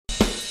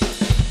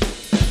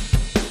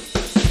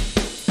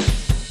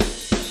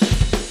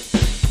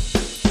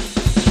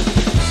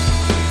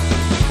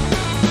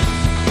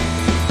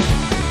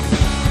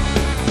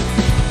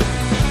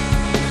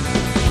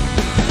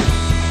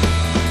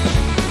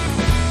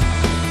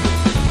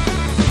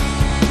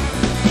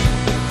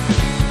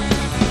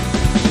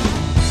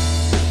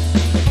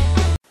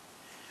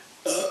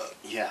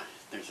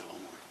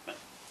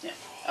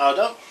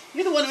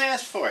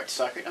ask for it,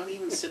 sucker. Don't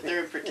even sit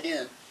there and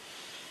pretend.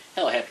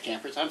 Hello, happy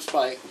campers. I'm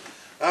Spike.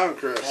 I'm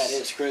Chris. That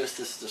is Chris.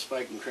 This is the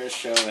Spike and Chris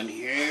show, and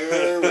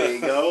here we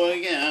go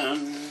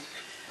again.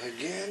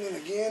 Again and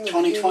again and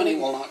 2020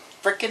 again. will not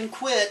frickin'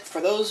 quit.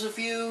 For those of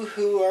you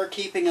who are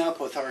keeping up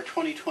with our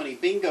 2020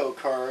 bingo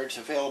cards,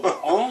 available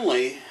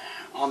only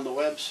on the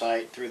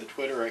website through the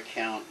Twitter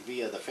account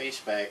via the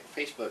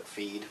Facebook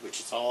feed, which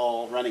is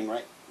all running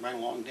right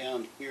along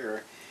down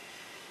here.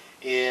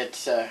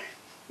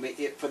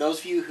 For those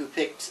of you who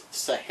picked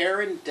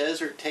Saharan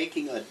Desert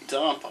taking a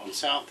dump on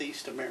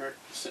Southeast America,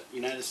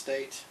 United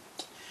States,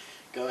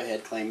 go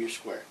ahead, claim your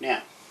square.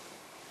 Now,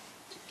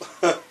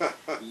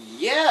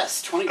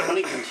 yes,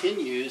 2020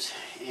 continues,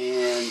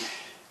 and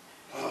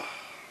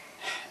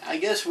I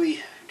guess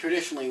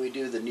traditionally we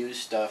do the news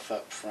stuff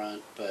up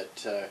front,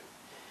 but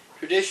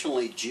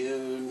traditionally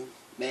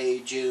May,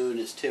 June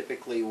is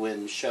typically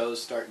when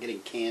shows start getting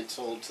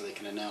canceled so they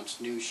can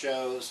announce new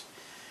shows.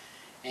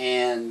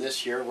 And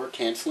this year we're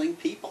canceling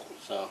people,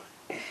 so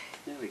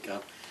there we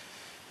go.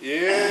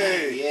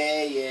 Yay!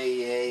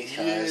 Yay!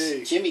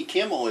 Because Jimmy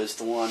Kimmel is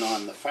the one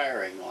on the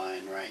firing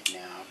line right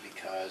now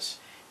because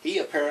he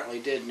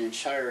apparently did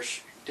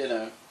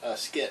a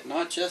skit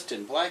not just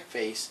in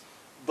blackface,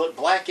 but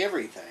black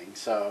everything.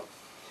 So,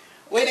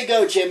 way to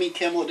go, Jimmy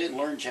Kimmel! Didn't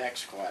learn jack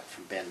squat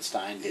from Ben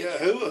Stein, did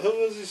Yeah, you? who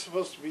was he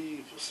supposed to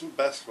be? Some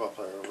basketball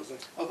player, was he?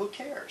 Oh, who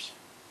cares?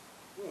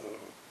 Oh.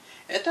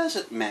 It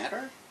doesn't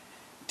matter.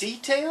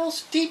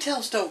 Details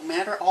don't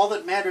matter. All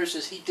that matters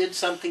is he did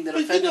something that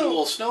offended a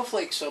little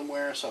snowflake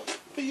somewhere. So,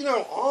 but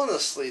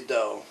honestly,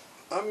 though,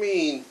 I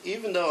mean,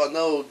 even though I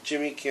know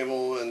Jimmy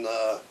Kimmel and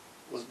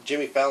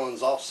Jimmy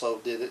Fallon's also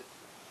did it,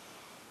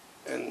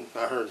 and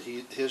I heard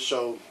his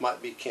show might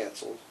be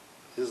canceled,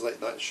 his late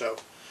night show.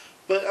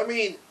 But I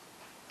mean,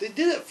 they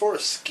did it for a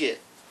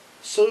skit,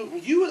 so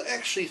you would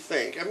actually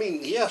think. I mean,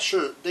 yeah,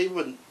 sure,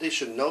 they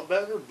should know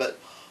better, but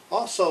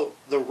also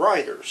the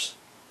writers.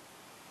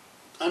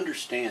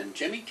 Understand,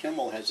 Jimmy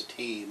Kimmel has a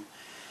team,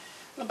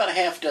 about a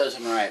half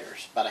dozen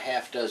writers, about a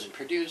half dozen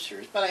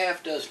producers, about a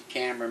half dozen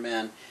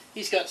cameramen.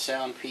 He's got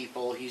sound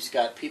people. He's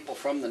got people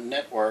from the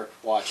network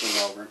watching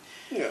over.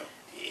 Yeah.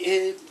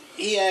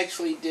 He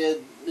actually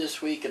did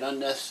this week an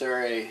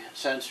unnecessary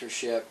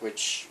censorship,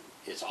 which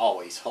is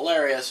always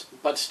hilarious,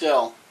 but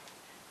still,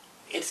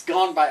 it's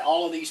gone by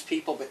all of these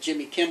people, but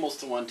Jimmy Kimmel's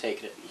the one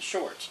taking it in the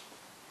shorts,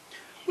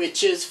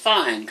 which is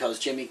fine because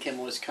Jimmy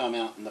Kimmel has come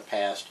out in the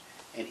past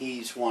and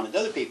he's wanted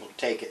other people to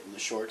take it in the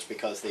shorts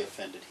because they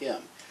offended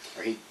him,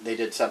 or they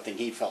did something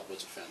he felt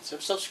was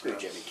offensive. So screw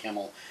Jimmy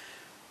Kimmel.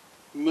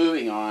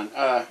 Moving on,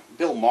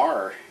 Bill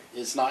Maher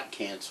is not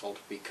canceled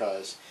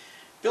because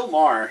Bill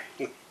Maher.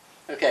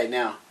 Okay,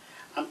 now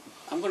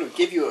I'm going to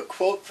give you a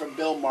quote from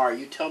Bill Maher.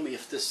 You tell me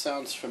if this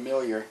sounds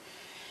familiar.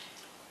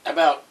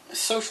 About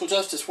social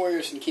justice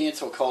warriors and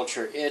cancel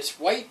culture. It's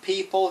white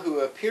people who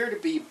appear to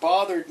be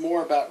bothered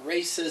more about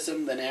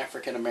racism than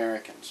African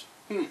Americans.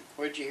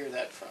 Where'd you hear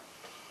that from?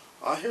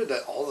 I hear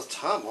that all the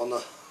time on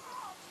the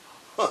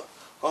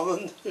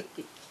news.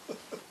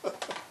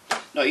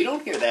 No, you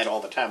don't hear that all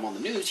the time on the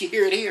news. You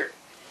hear it here.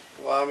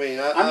 Well, I mean,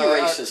 I'm your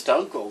racist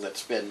uncle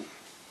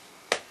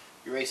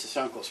your racist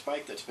Uncle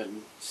Spike that's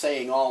been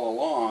saying all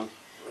along.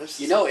 It's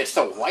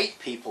the white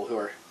people who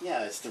are,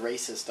 it's the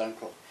racist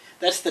uncle.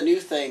 That's the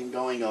new thing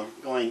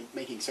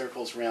making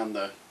circles around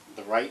the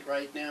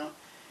right now,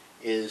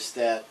 is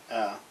that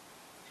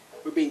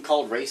we're being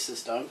called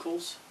racist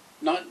uncles.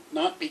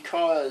 Not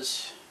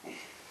because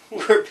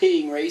we're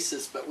being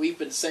racist, but we've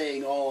been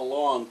saying all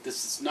along,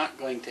 this is not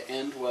going to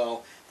end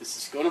well. This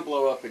is going to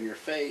blow up in your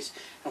face.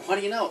 And what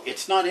do you know?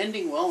 It's not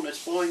ending well, and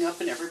it's blowing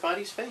up in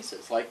everybody's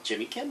faces, like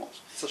Jimmy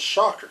Kimmel's. It's a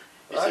shocker.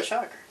 It's right? a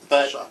shocker. It's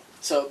a shocker.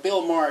 So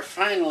Bill Maher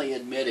finally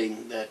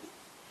admitting that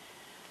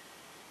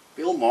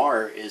Bill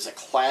Maher is a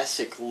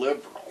classic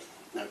liberal.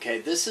 Okay,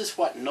 this is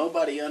what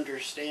nobody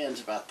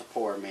understands about the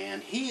poor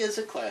man. He is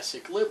a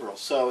classic liberal,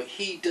 so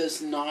he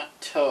does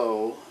not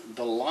toe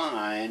the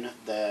line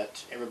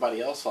that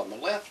everybody else on the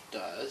left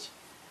does.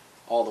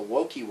 All the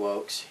wokey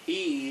wokes.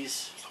 He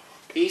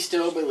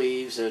still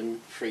believes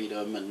in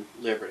freedom and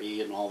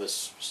liberty and all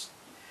this.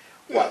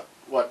 Yeah.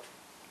 What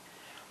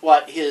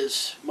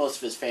most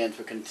of his fans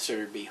would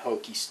consider to be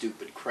hokey,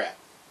 stupid crap.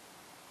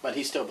 But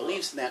he still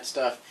believes in that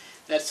stuff.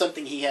 That's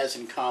something he has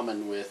in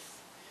common with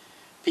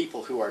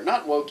people who are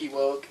not wokey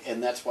woke,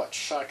 and that's what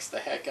shocks the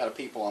heck out of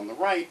people on the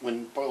right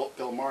when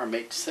Bill Maher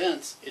makes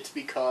sense. It's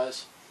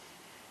because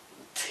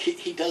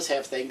he does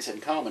have things in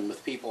common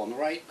with people on the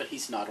right, but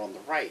he's not on the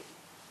right.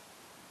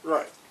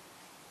 Right.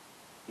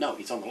 No,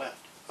 he's on the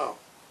left. Oh.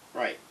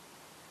 Right.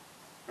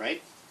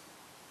 Right?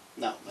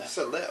 No, left.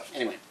 You said left.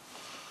 Anyway.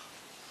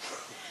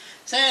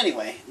 So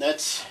anyway,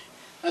 that's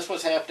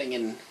what's happening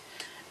in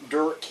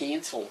dirt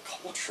cancel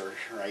culture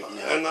right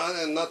now.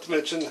 And not to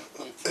mention,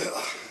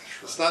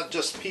 it's not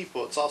just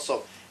people, it's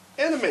also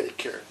animated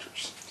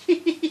characters.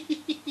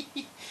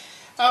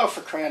 Oh,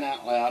 for crying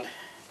out loud.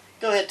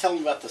 Go ahead, tell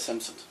them about The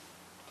Simpsons.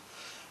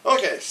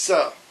 Okay,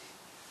 so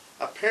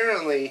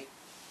apparently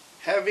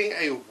having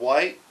a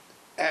white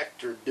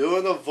actor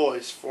doing a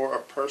voice for a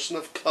person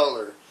of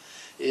color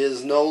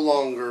is no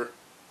longer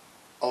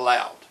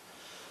allowed.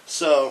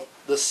 So,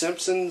 The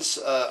Simpsons,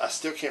 I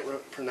still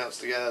can't pronounce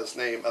the guy's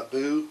name,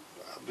 Apu,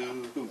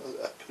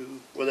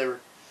 whatever.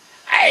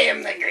 I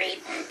am the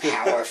great and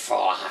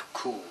powerful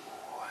Haku.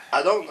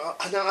 I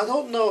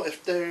don't know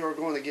if they are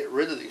going to get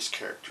rid of these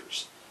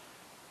characters.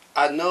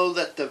 I know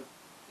that the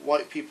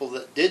white people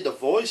that did the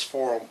voice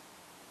for them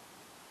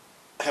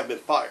have been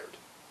fired.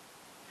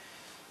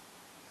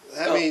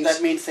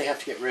 That means they have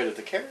to get rid of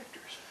the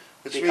characters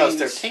because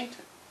they're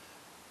tainted.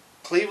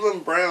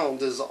 Cleveland Brown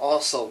is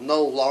also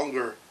no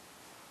longer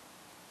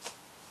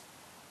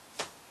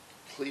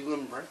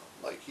Cleveland Brown.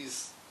 Like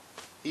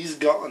he's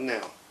gone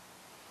now.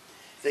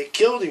 They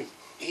killed him.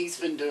 He's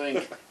been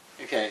doing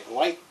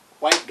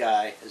white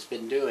guy has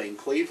been doing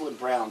Cleveland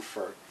Brown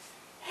for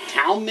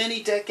how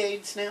many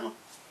decades now?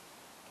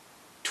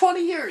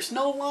 20 years,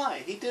 no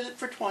lie. He did it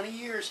for 20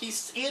 years.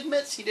 He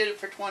admits he did it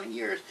for 20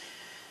 years.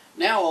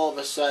 Now all of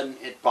a sudden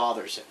it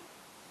bothers him.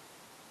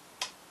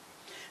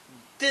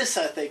 This,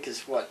 I think,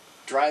 is what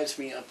drives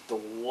me up the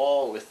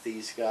wall with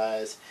these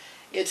guys.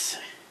 It's,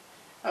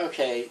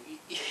 okay,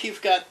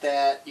 you've got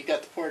that. You've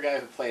got the poor guy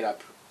who played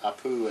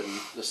Apu in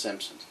The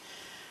Simpsons.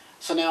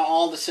 So now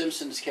all the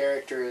Simpsons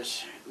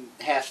characters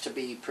have to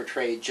be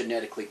portrayed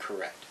genetically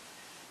correct.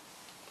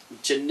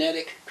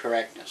 Genetic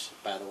correctness,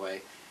 by the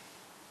way.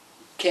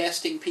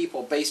 Casting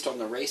people based on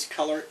the race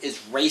color is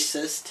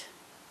racist.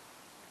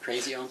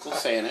 Crazy uncle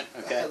saying it,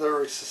 okay? I had a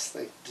racist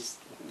thing just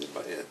in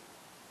my head.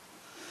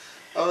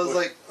 I was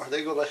like, are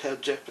they going to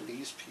have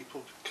Japanese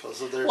people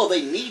because of their... Well,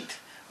 they need...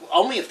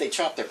 Only if they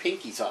chop their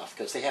pinkies off,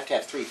 because they have to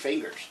have 3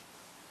 fingers.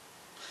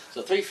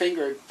 So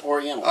 3-fingered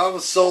Orientals. I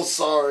was so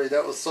sorry.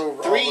 That was so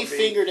wrong.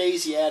 3-fingered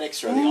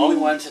Asiatics are the only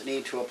ones that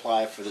need to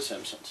apply for The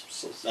Simpsons.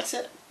 That's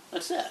it.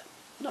 That's it.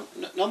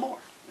 No more.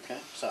 Okay,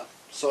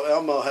 So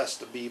Elmo has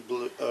to be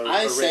blue.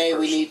 I say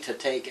we need to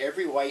take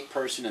every white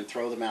person and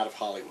throw them out of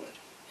Hollywood.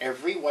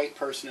 Every white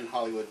person in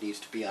Hollywood needs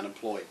to be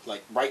unemployed,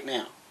 like right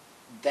now.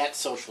 That's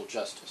social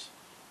justice.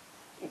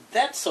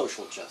 That's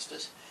social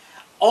justice.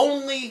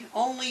 Only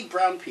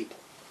brown people.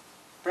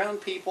 Brown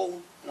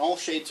people in all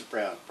shades of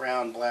brown.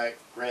 Brown, black,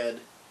 red.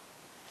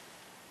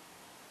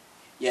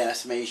 Yeah,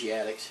 some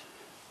Asiatics.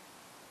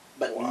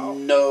 But wow.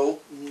 No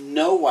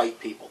white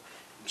people.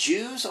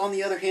 Jews, on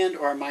the other hand,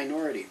 are a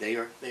minority. They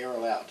are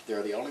allowed.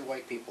 They're the only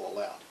white people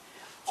allowed.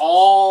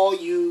 All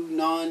you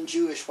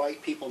non-Jewish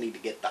white people need to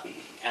get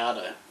out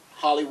of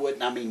Hollywood.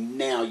 And I mean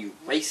now, you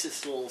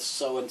racist little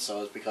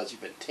so-and-sos, because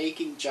you've been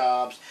taking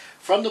jobs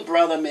from the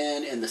brother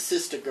men and the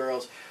sister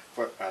girls,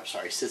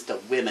 sister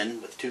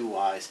women with 2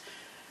 Y's,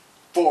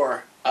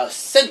 for a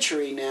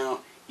century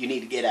now. You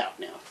need to get out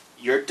now.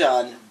 You're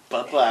done.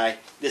 Bye-bye.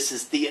 This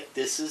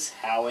is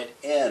how it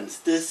ends.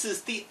 This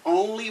is the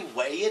only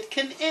way it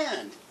can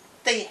end.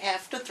 They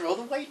have to throw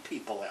the white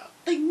people out.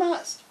 They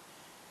must.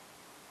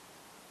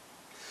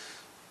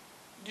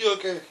 You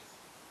okay?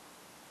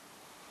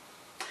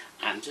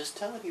 I'm just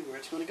telling you where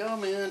it's going to go,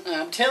 man.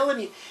 I'm telling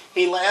you.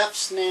 He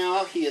laughs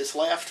now. He has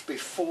laughed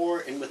before,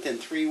 and within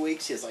 3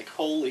 weeks, he's like,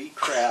 holy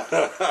crap.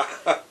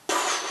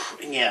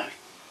 Yeah.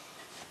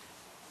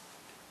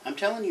 I'm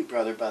telling you,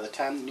 brother, by the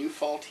time the new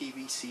fall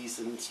TV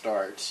season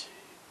starts,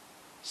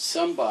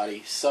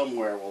 somebody,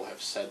 somewhere will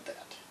have said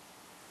that.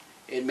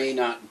 It may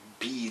not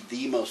be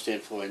the most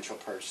influential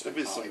person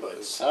in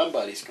Hollywood.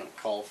 Somebody's going to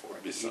call for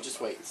it. You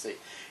just wait and see.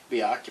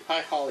 Be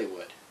Occupy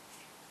Hollywood.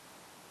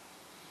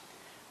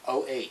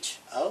 O-H.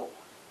 Oh.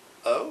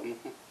 Oh?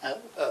 Mm-hmm. Oh.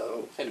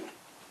 Oh. Anyway.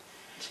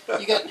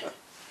 You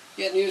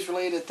got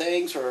news-related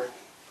things, or...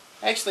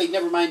 Actually,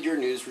 never mind your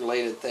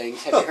news-related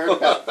things. Have you heard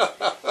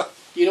about...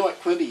 You know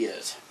what Quibi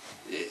is?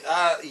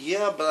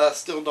 Yeah, but I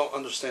still don't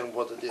understand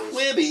what it is.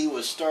 Quibi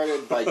was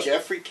started by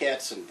Jeffrey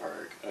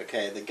Katzenberg,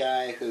 okay, the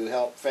guy who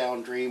helped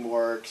found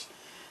DreamWorks,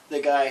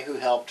 the guy who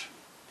helped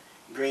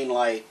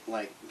greenlight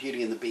like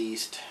Beauty and the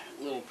Beast,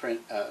 Little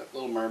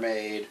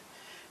Mermaid,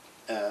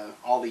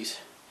 all these,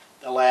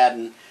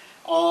 Aladdin,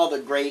 all the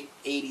great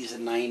 80s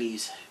and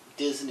 90s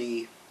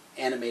Disney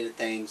animated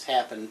things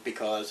happened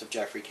because of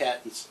Jeffrey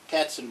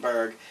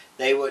Katzenberg.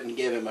 They wouldn't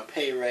give him a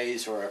pay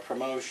raise or a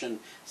promotion,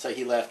 so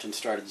he left and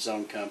started his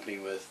own company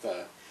with,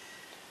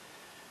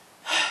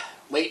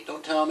 wait,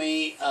 don't tell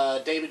me,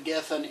 David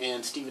Geffen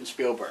and Steven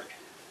Spielberg.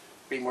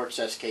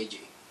 DreamWorks SKG.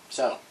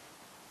 So,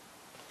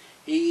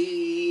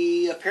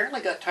 he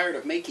apparently got tired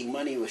of making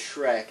money with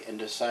Shrek and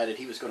decided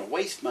he was going to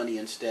waste money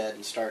instead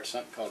and start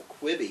something called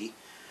Quibi,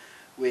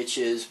 which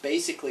is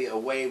basically a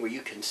way where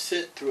you can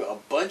sit through a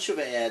bunch of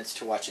ads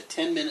to watch a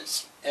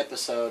 10-minute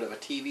episode of a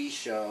TV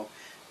show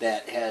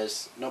that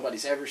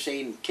nobody's ever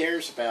seen,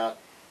 cares about.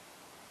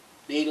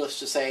 Needless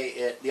to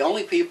say, the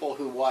only people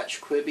who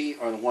watch Quibi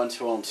are the ones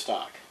who own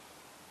stock.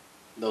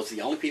 Those are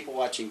the only people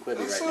watching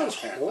Quibi right now,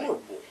 apparently.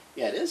 Horrible.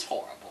 Yeah, it is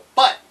horrible.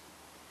 But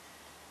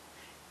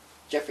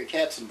Jeffrey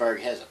Katzenberg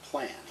has a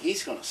plan.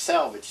 He's going to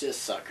salvage this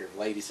sucker,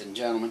 ladies and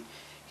gentlemen.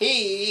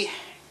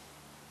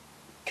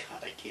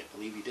 God, I can't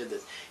believe he did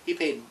this. He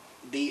paid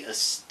the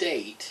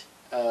estate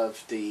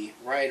of the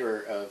writer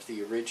of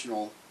the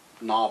original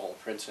novel,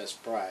 Princess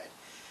Bride.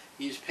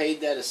 He's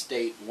paid that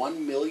estate $1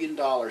 million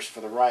for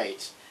the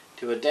rights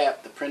to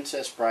adapt the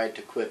Princess Bride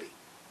to Quibi.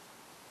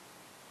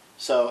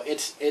 So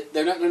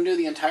they're not going to do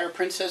the entire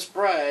Princess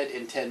Bride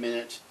in 10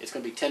 minutes. It's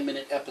going to be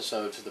 10-minute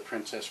episodes of the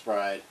Princess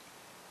Bride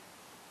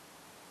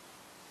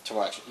to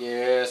watch it.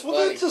 Yes, well,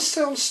 buddy. that just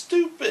sounds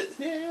stupid.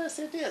 Yes,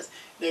 it is.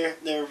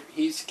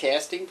 He's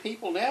casting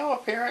people now,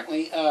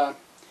 apparently.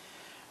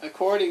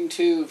 According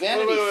to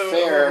Vanity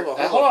Fair,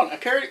 hold on.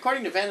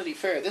 According to Vanity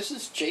Fair, this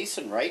is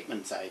Jason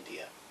Reitman's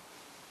idea.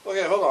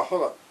 Okay,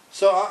 hold on.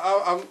 So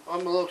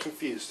I'm a little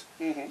confused.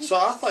 Mm-hmm. So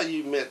I thought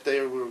you meant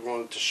they were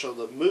going to show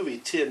the movie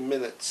 10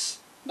 minutes.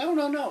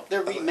 No.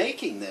 They're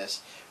remaking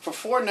this for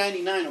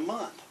 $4.99 a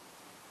month.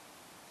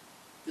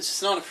 This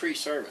is not a free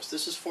service.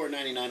 This is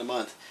 $4.99 a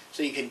month,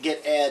 so you can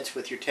get ads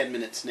with your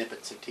 10-minute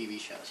snippets of TV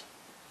shows.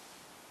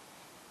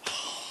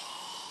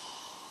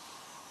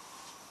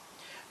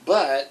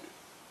 But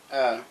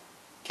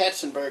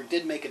Katzenberg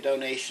did make a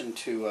donation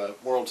to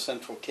World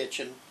Central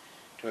Kitchen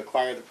to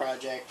acquire the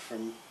project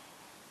from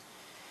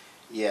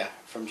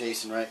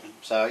Jason Reitman.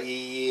 So,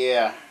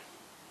 yeah.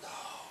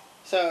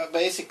 So,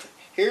 basically,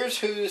 here's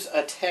who's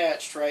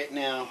attached right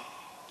now.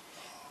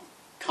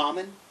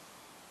 Common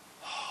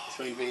is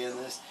going to be in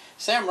this.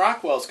 Sam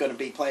Rockwell's going to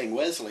be playing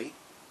Wesley.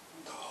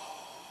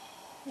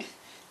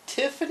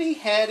 Tiffany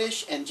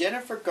Haddish and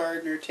Jennifer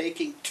Gardner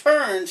taking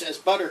turns as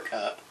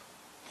Buttercup.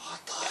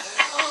 What the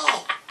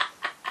hell?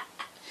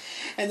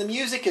 And the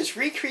music is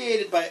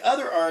recreated by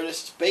other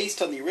artists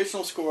based on the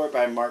original score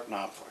by Mark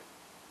Knopfler.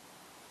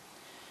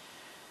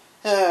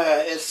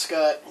 It's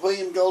got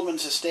William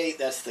Goldman's estate,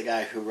 that's the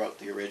guy who wrote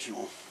the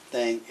original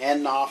thing,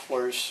 and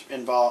Knopfler's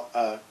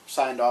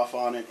signed off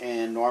on it,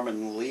 and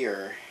Norman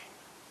Lear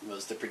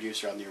was the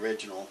producer on the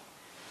original.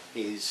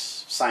 He's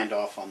signed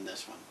off on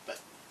this one, but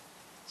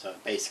so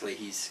basically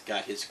he's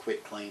got his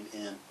quit claim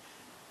in.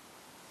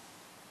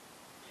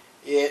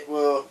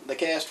 The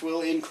cast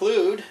will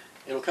include,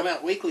 it'll come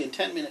out weekly in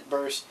 10-minute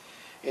bursts.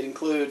 It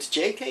includes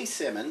J.K.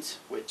 Simmons,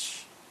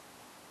 which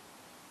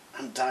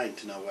I'm dying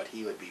to know what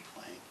he would be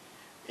playing.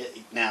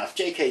 Now, if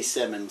J.K.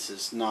 Simmons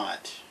is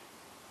not...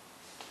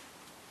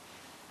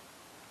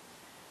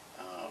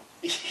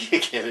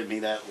 you're giving me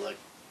that look.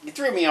 You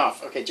threw me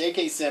off. Okay,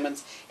 J.K.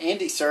 Simmons,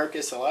 Andy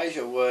Serkis,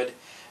 Elijah Wood,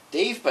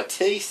 Dave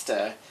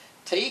Bautista,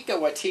 Taika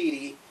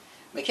Waititi,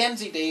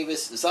 Mackenzie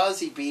Davis,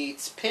 Zazie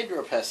Beetz,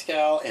 Pedro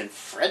Pascal, and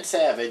Fred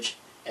Savage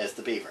as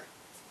the Beaver.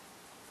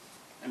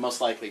 And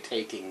most likely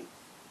taking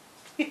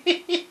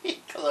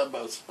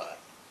Columbo's spot.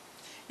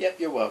 Yep,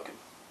 you're welcome.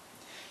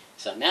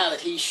 So now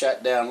that he's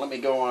shut down, let me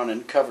go on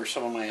and cover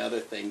some of my other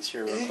things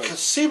here real quick.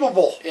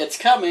 Inconceivable. It's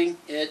coming.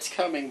 It's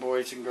coming,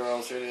 boys and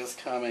girls. It is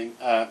coming.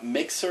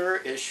 Mixer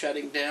is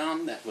shutting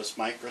down. That was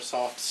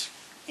Microsoft's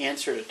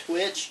answer to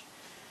Twitch.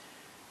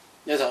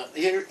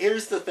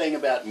 Here's the thing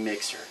about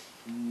Mixer.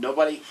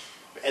 Nobody,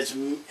 as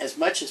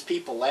much as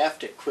people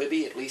laughed at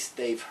Quibi, at least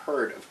they've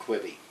heard of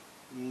Quibi.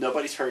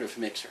 Nobody's heard of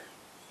Mixer.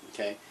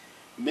 Okay?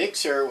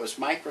 Mixer was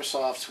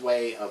Microsoft's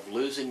way of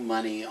losing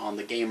money on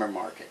the gamer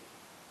market.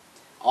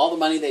 All the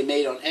money they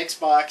made on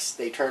Xbox,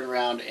 they turned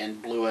around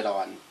and blew it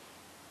on.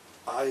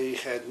 I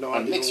had no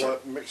idea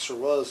what Mixer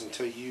was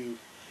until you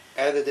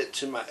added it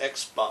to my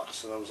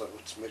Xbox, and I was like,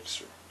 what's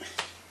Mixer?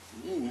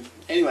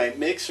 Anyway,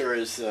 Mixer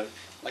is,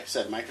 like I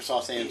said,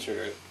 Microsoft's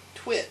answer to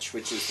Twitch,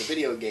 which is the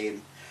video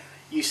game.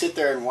 You sit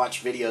there and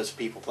watch videos of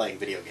people playing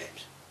video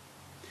games.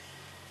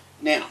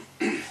 Now,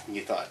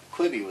 you thought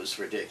Quibi was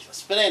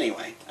ridiculous. But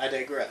anyway, I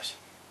digress.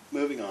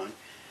 Moving on.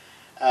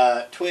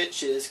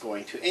 Twitch is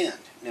going to end.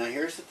 Now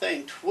here's the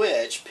thing.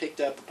 Twitch picked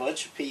up a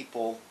bunch of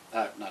people,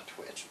 not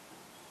Twitch,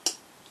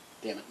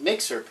 damn it,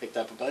 Mixer picked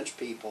up a bunch of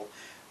people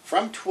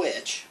from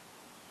Twitch,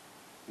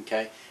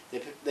 okay?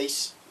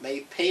 They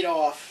paid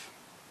off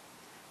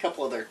a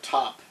couple of their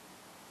top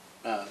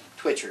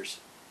Twitchers,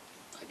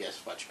 I guess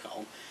is what you call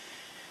them,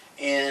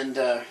 and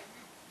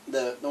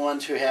the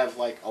ones who have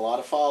like a lot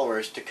of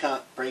followers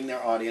to bring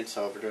their audience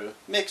over to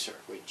Mixer,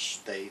 which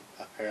they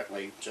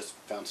apparently just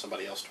found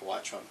somebody else to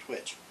watch on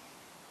Twitch.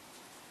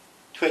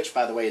 Twitch,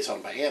 by the way, is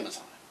owned by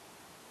Amazon.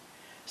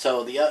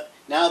 So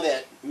now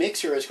that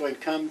Mixer is going to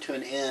come to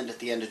an end at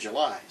the end of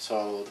July,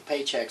 so the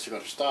paychecks are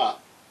going to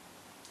stop.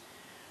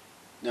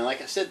 Now,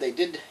 like I said,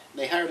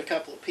 they hired a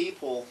couple of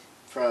people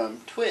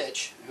from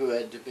Twitch who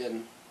had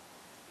been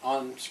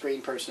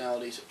on-screen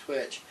personalities at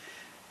Twitch.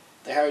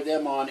 They hired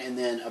them on, and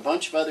then a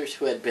bunch of others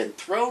who had been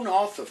thrown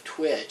off of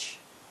Twitch,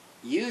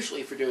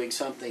 usually for doing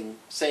something,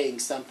 saying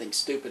something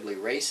stupidly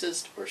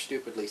racist, or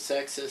stupidly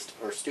sexist,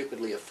 or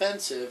stupidly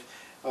offensive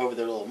over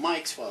their little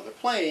mics while they're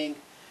playing.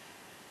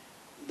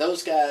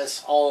 Those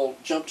guys all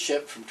jumped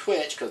ship from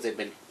Twitch because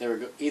they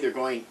were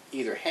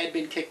either had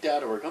been kicked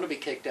out or were going to be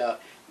kicked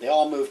out. They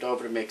all moved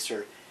over to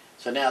Mixer.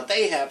 So now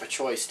they have a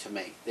choice to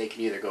make. They can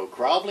either go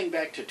groveling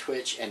back to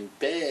Twitch and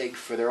beg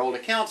for their old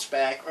accounts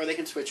back, or they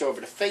can switch over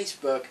to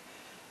Facebook.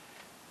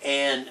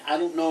 And I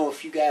don't know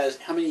if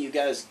how many of you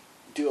guys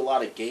do a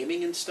lot of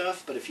gaming and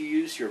stuff, but if you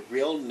use your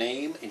real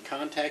name and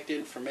contact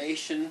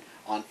information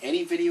on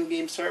any video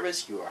game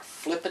service, you are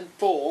flipping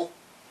full.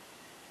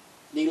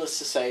 Needless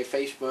to say,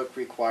 Facebook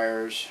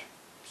requires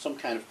some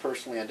kind of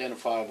personally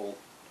identifiable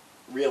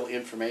real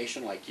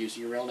information, like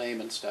using your real name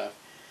and stuff.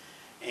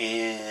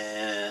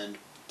 And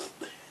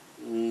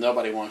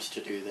nobody wants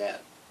to do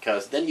that,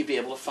 because then you'd be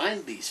able to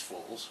find these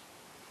fools.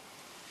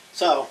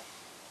 So,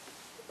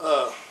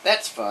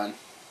 that's fun.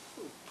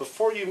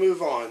 Before you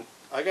move on,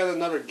 I got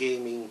another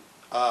gaming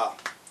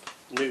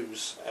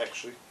news,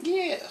 actually.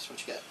 Yes,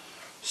 what you got?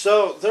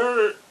 So,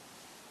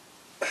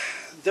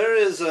 there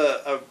is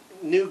a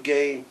new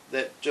game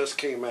that just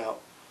came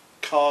out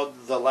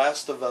called The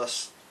Last of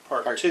Us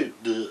Part 2.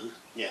 Duh.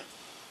 Yeah.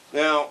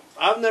 Now,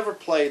 I've never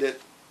played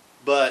it,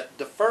 but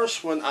the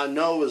first one I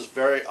know is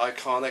very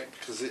iconic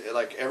because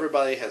like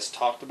everybody has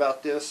talked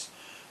about this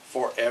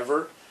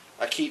forever.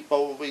 I keep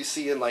always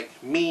seeing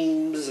like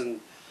memes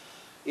and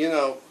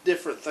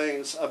different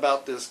things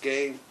about this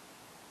game,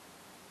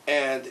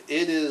 and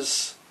it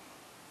is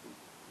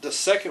the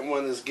second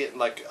one is getting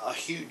like a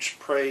huge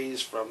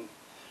praise from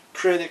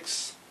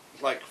critics,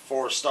 like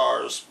 4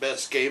 stars,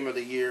 best game of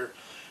the year,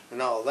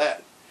 and all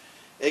that,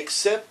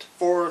 except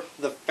for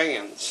the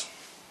fans.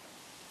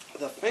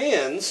 The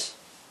fans,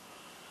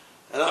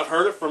 and I've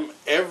heard it from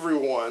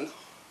everyone,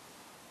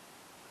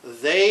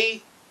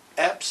 they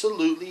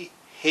absolutely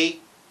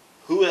hate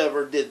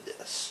whoever did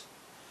this.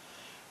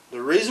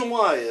 The reason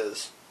why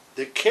is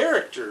the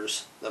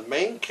characters, the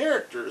main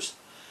characters,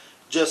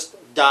 just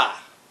die.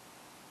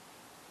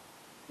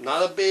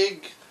 Not a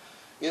big,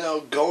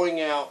 going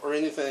out or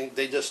anything,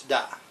 they just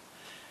die.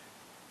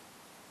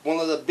 One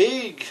of the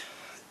big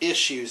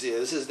issues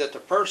is that the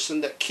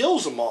person that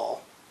kills them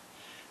all,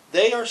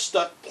 they are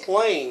stuck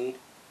playing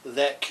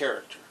that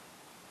character.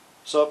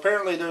 So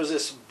apparently there's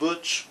this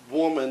butch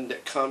woman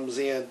that comes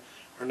in,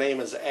 her name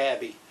is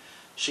Abby.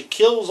 She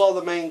kills all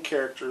the main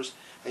characters,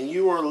 and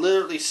you are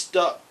literally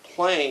stuck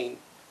playing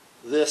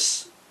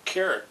this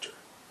character.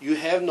 You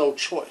have no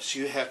choice.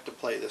 You have to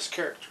play this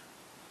character.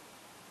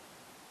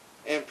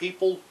 And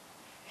people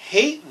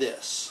hate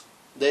this.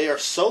 They are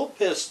so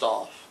pissed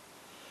off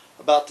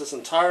about this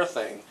entire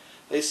thing.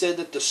 They said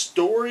that the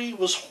story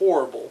was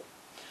horrible.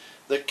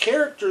 The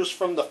characters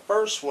from the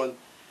first one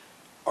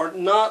are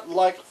not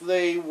like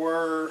they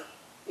were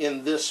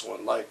in this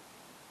one. Like,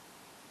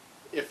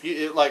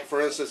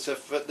 for instance,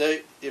 if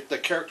the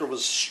character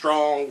was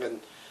strong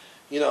and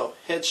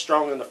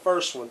headstrong in the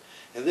first one,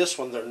 in this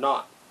one they're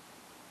not.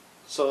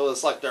 So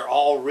it's like they're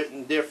all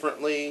written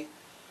differently.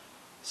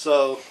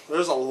 So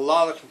there's a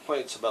lot of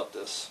complaints about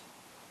this.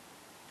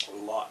 A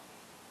lot.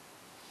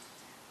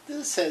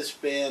 This has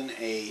been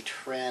a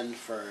trend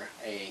for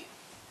a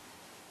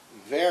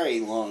very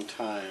long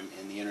time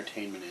in the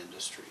entertainment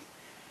industry.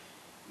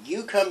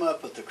 You come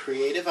up with a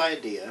creative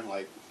idea,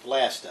 like The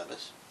Last of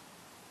Us,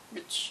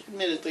 which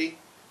admittedly,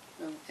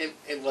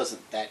 it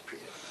wasn't that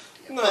creative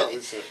idea. No,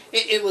 but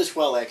it was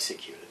well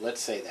executed.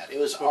 Let's say that. It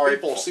was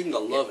people seem to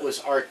love it. It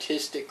was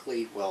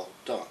artistically well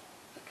done.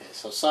 Okay,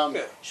 so some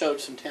showed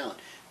some talent.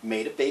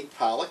 Made a big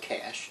pile of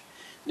cash.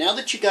 Now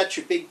that you got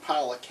your big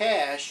pile of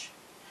cash,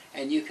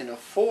 and you can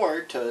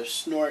afford to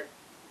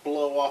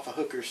blow off a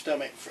hooker's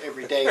stomach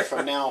every day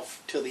from now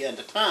till the end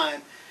of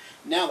time,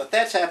 now that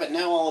that's happened,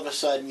 now all of a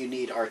sudden you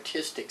need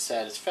artistic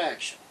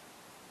satisfaction.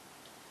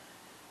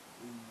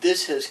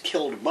 This has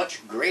killed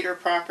much greater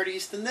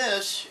properties than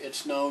this.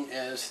 It's known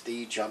as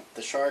the jump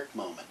the shark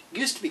moment. It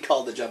used to be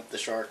called the jump the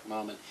shark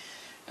moment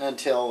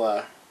until,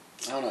 I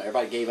don't know,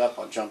 everybody gave up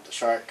on jump the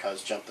shark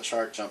because jump the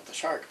shark,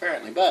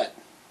 apparently, but...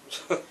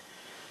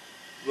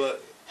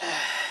 But,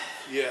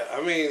 yeah,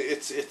 I mean,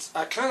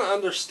 I kind of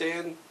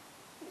understand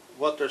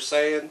what they're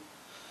saying,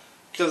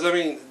 because, I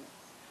mean,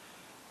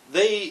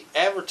 they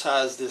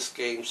advertised this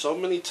game so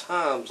many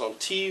times on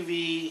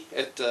TV,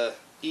 at the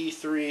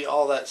E3,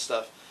 all that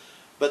stuff,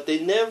 but they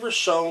never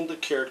shown the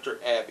character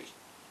Abby.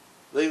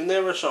 They've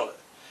never shown it.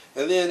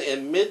 And then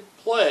in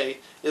mid-play,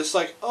 it's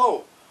like,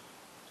 oh,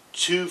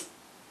 2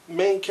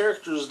 main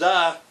characters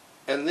die,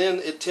 and then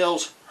it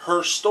tells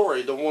her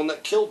story, the one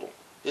that killed them.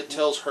 It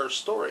tells her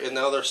story, and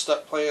now they're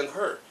stuck playing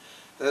her.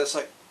 And it's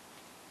like,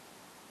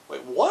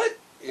 wait, what?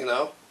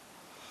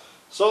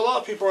 So a lot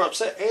of people are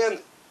upset, and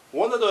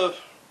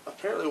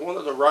apparently one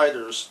of the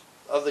writers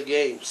of the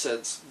game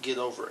says, get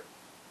over it.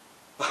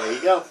 There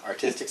you go,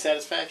 artistic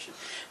satisfaction.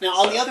 Now,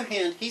 on the other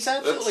hand, he's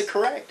absolutely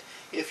correct.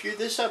 If you're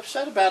this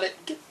upset about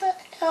it, get the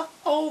hell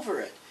over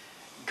it.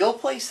 Go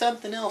play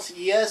something else.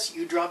 Yes,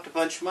 you dropped a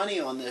bunch of money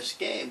on this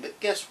game, but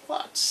guess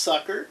what,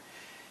 sucker?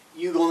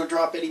 You going to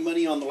drop any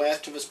money on The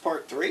Last of Us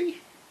Part 3?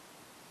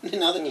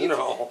 Now that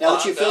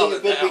you feel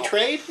you've been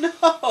betrayed?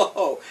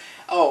 No.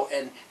 Oh,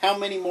 and how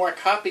many more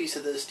copies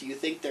of this do you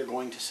think they're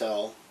going to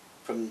sell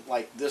from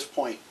like this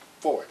point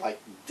forward?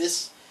 Like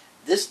this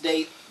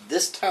date,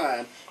 this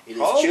time, it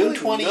is June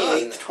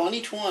 28th,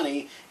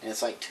 2020, and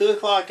it's like 2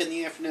 o'clock in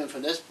the afternoon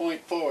from this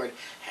point forward.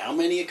 How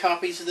many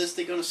copies of this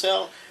they're going to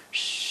sell?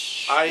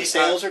 The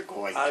sales are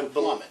going to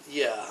plummet.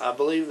 Yeah, I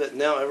believe that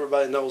now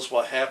everybody knows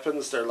what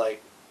happens. They're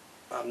like,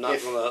 I'm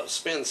not going to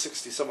spend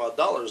 $60-some-odd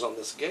on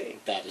this game.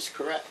 That is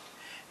correct.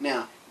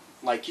 Now,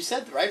 like you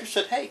said, the writer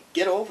said, hey,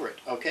 get over it,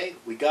 okay?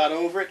 We got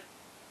over it,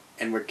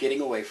 and we're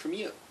getting away from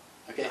you,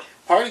 okay?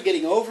 Part of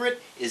getting over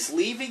it is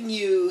leaving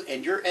you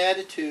and your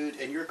attitude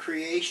and your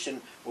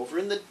creation over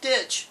in the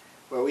ditch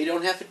where we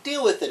don't have to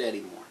deal with it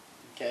anymore,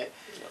 okay?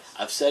 Yes.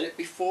 I've said it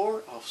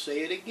before, I'll say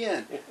it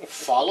again.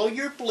 Follow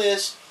your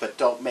bliss, but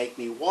don't make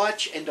me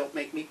watch and don't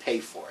make me pay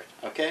for it,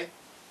 okay?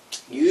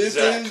 You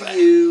Exactly. do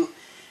you.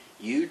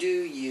 You do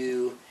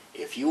you.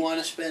 If you want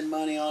to spend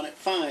money on it,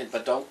 fine,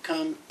 but don't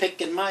come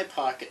picking my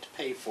pocket to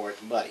pay for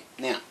it, buddy.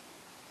 Now,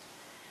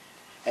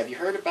 have you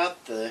heard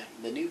about the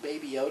new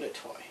Baby Yoda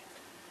toy?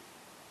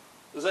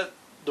 Is that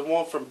the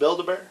one from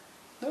Build-A-Bear?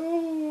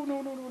 No.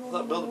 I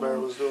thought Build-A-Bear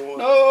was doing one.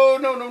 No.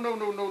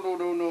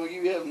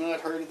 You have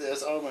not heard of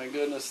this. Oh my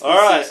goodness. All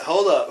right,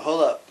 hold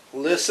up.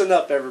 Listen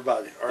up,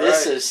 everybody. All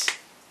This right. is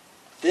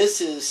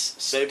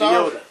Baby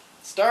Yoda.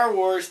 Star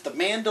Wars: The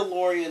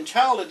Mandalorian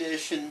Child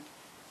Edition.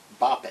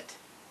 Bop It.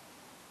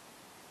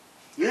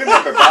 You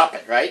remember Bop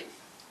It, right?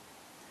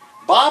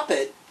 Bop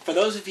It. For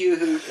those of you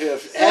who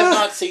have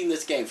not seen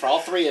this game, for all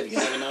three of you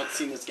who have not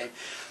seen this game,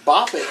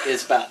 Bop It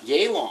is about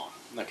yay long.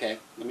 Okay,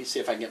 let me see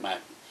if I can get my.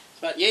 It's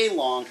about yay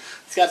long.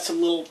 It's got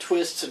some little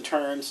twists and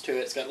turns to it.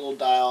 It's got little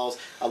dials,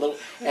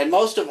 and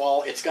most of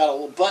all, it's got a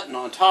little button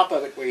on top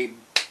of it where you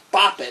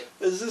bop it.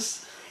 Is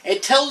this?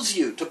 It tells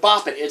you to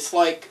bop it. It's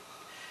like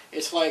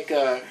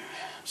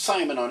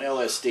Simon on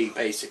LSD,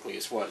 basically,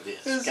 is what it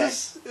is. Okay?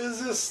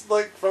 Is this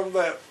like from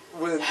that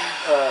when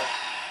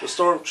the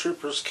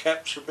stormtroopers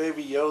capture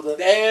Baby Yoda?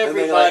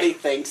 Everybody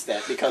thinks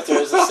that because there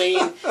was a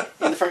scene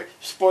in the first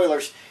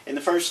spoilers in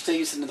the first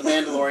season of The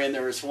Mandalorian.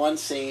 There was one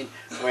scene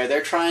where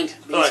they're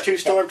these two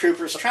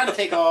stormtroopers trying to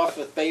take off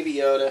with Baby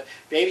Yoda.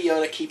 Baby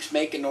Yoda keeps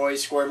making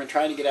noise, squirming,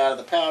 trying to get out of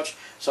the pouch.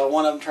 So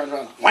one of them turns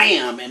around,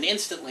 wham, and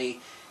instantly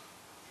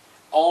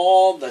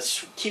all the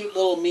cute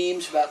little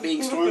memes about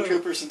being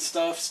stormtroopers and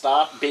stuff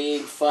stop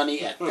being funny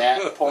at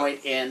that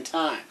point in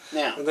time.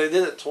 Now, And they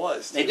did it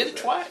twice. they did it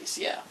twice,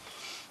 yeah.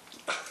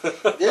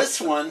 This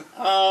one,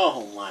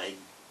 oh my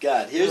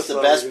God, here's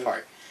the best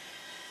part.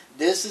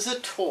 This is a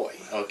toy,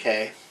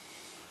 okay?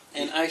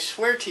 And I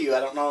swear to you, I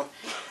don't know,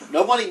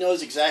 nobody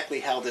knows exactly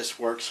how this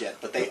works yet,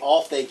 but they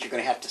all think you're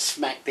going to have to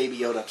smack Baby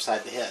Yoda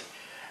upside the head.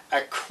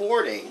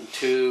 According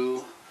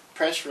to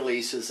press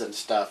releases and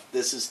stuff,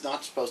 this is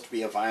not supposed to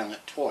be a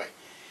violent toy.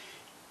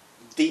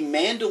 The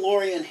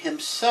Mandalorian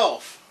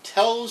himself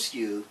tells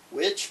you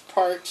which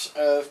parts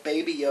of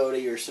Baby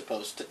Yoda you're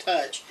supposed to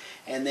touch,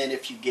 and then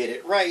if you get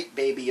it right,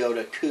 Baby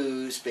Yoda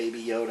coos,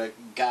 Baby Yoda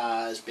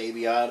gaws,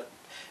 Baby Yoda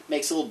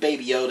makes little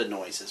Baby Yoda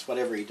noises,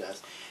 whatever he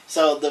does.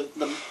 So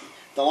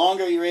the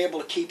longer you're able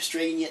to keep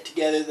stringing it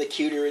together, the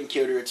cuter and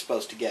cuter it's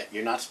supposed to get.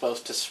 You're not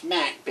supposed to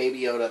smack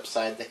Baby Yoda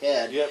upside the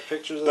head. You have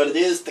pictures of But it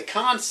this? is the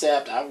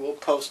concept. I will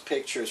post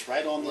pictures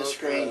right on the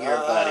screen here,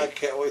 buddy. I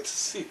can't wait to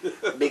see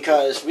that.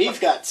 Because we've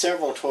got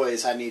several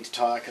toys I need to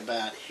talk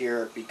about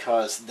here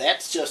because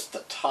that's just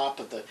the top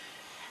of the...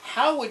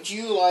 How would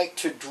you like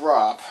to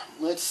drop,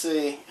 let's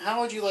see,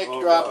 how would you like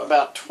to drop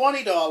about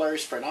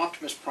 $20 for an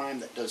Optimus Prime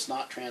that does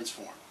not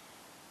transform?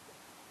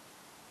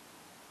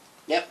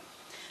 Yep.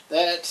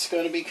 That's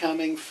going to be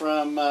coming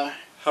from...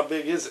 How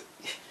big is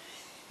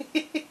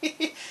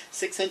it?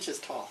 6 inches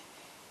tall.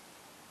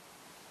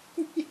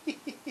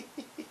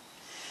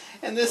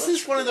 And this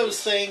is one of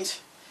those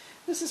things,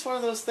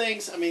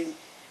 I mean,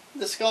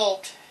 the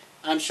sculpt,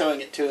 I'm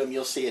showing it to him,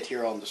 you'll see it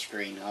here on the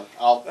screen.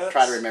 I'll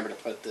try to remember to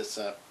put this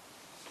up.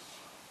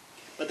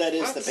 But that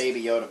is the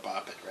Baby Yoda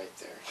Bop It right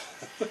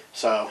there.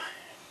 So,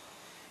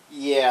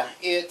 yeah,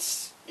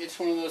 it's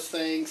one of those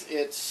things,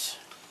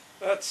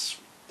 That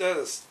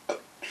is...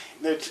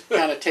 they're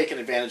kind of taking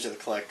advantage of the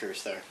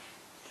collectors there.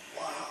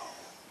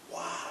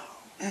 Wow.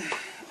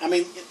 I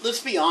mean,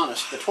 let's be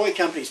honest. The toy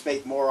companies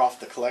make more off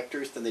the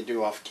collectors than they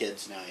do off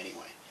kids now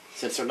anyway.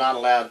 Since they're not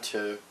allowed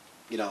to,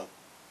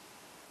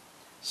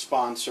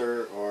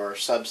 sponsor or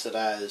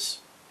subsidize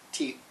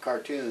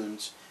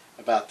cartoons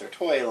about their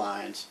toy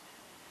lines,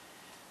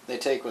 they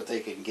take what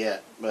they can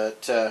get.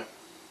 But,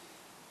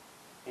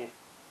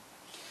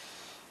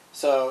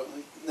 so,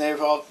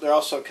 they're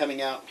also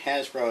coming out,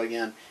 Hasbro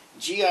again,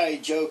 G.I.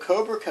 Joe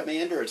Cobra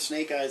Commander and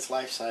Snake Eyes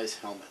life-size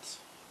helmets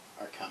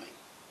are coming.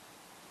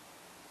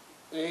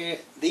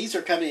 These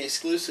are coming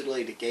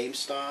exclusively to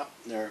GameStop.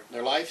 They're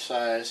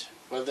life-size.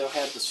 Well, they'll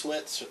have the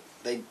slits.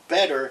 They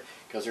better,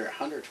 because they're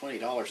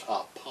 $120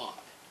 a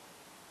pop.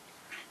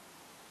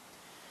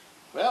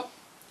 Well,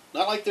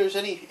 not like there's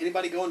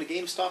anybody going to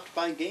GameStop to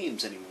buy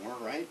games anymore,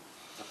 right?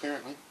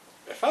 Apparently.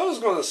 If I was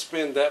going to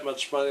spend that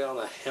much money on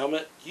a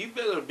helmet, you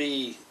better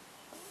be...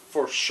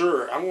 For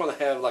sure, I'm going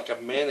to have like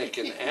a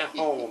mannequin at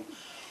home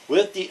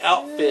with the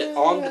outfit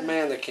on the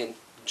mannequin,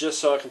 just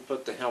so I can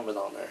put the helmet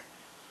on there.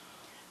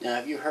 Now,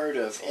 have you heard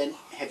of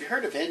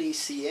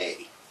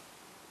NECA?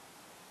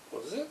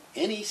 What is it?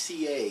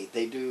 NECA.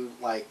 They do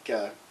like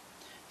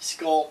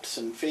sculpts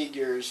and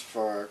figures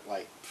for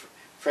like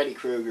Freddy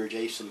Krueger,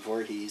 Jason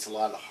Voorhees, a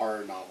lot of the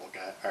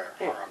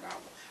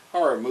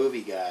horror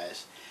movie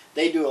guys.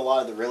 They do a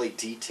lot of the really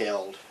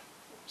detailed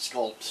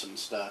sculpts and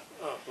stuff.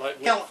 Oh,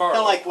 like Kind McFarlane.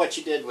 of like what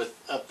you did with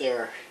up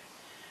there.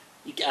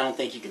 I don't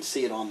think you can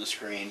see it on the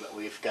screen, but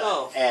we've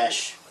got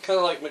Ash. Kind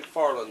of like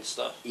McFarlane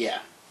stuff. Yeah.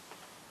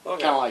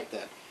 Okay. Kind of like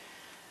that.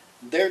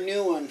 Their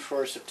new one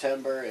for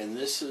September, and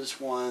this is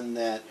one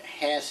that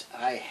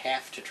I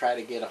have to try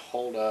to get a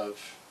hold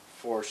of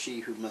for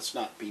She Who Must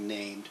Not Be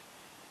Named,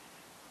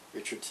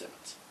 Richard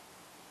Simmons.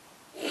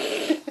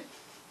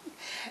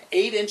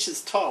 8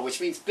 inches tall,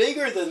 which means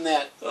bigger than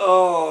that.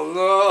 Oh,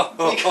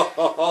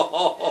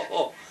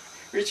 no.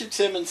 Richard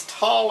Simmons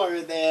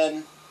taller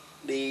than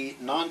the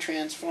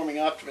non-transforming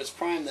Optimus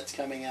Prime that's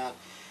coming out.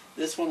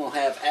 This one will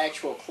have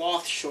actual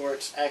cloth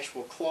shorts,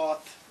 actual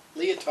cloth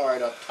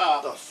leotard up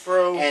top, The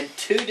fro. and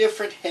 2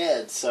 different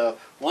heads. So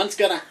one's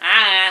gonna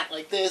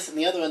like this, and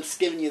the other one's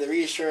giving you the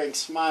reassuring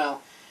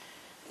smile.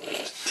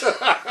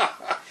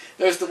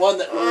 There's the one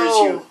that lures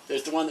you.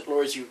 There's the one that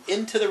lures you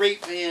into the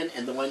rape van,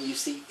 and the one you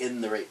see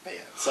in the rape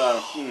van.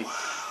 So,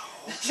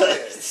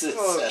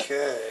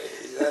 Okay,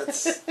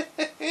 that's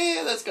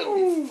yeah, that's gonna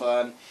be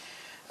fun.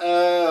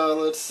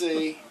 Let's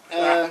see.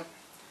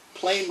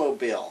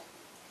 Playmobil.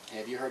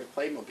 Have you heard of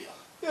Playmobil?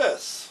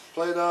 yes.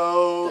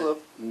 Play-Doh,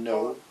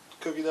 No.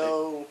 cookie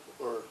dough,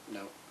 or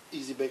No.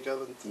 easy bake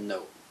oven.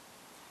 No.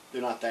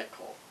 They're not that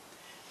cool.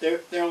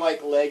 They're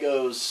like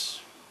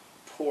Lego's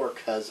poor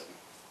cousin.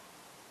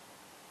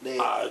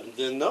 I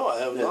didn't know. I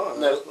have not.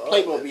 No,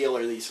 Playmobil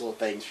are these little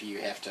things where you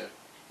have to.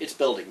 It's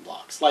building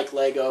blocks like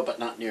Lego, but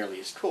not nearly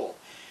as cool.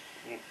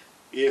 Mm.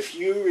 If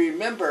you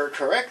remember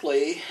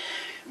correctly,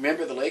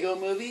 remember the Lego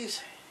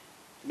movies?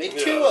 Made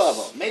 2 Yes. of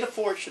them. Made a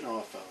fortune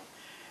off of them.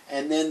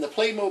 And then the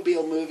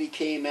Playmobil movie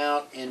came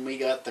out, and we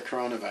got the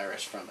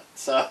coronavirus from it.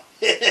 So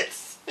it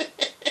is.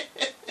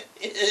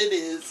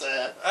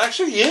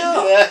 Actually,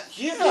 yeah.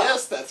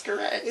 Yes, that's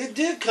correct. It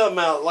did come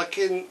out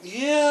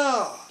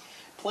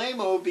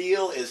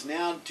Playmobil is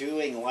now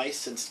doing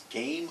licensed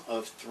Game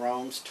of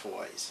Thrones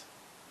toys.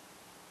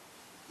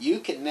 You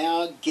can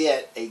now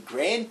get a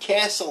Grand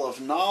Castle of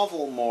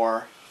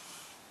Novelmore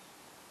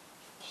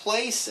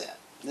playset.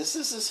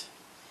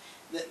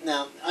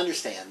 Now,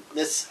 understand,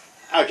 this...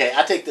 Okay,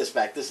 I take this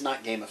back. This is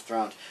not Game of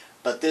Thrones.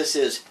 But this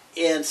is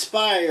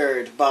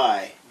inspired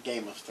by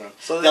Game of Thrones.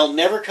 So they'll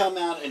never come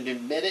out and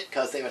admit it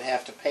because they would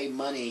have to pay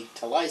money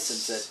to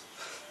license it.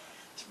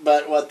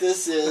 But what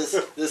this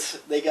is,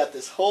 they got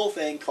this whole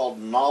thing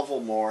called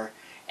Novelmore,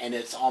 and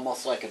it's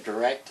almost like a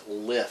direct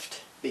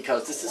lift.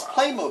 Because this is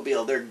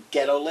Playmobil. They're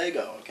ghetto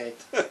Lego, okay?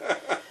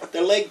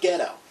 They're Leg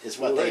Ghetto is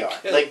what they are.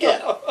 Leg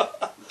Ghetto.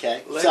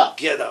 Okay?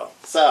 Ghetto.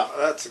 So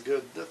That's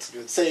good.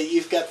 So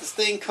you've got this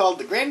thing called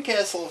the Grand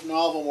Castle of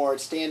Novelmore.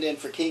 It's stand-in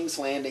for King's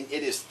Landing.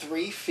 It is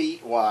 3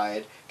 feet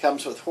wide.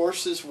 Comes with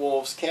horses,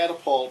 wolves,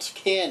 catapults,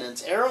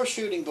 cannons,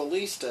 arrow-shooting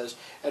ballistas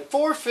at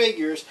 4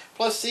 figures,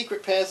 plus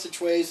secret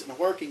passageways and a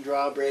working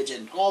drawbridge,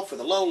 and all for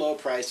the low, low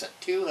price of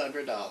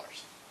 $200.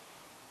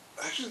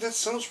 Actually, that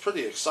sounds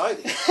pretty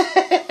exciting.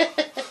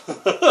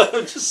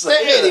 I'm just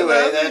saying.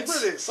 Anyway, that's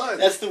pretty exciting.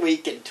 That's the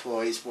week in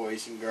toys,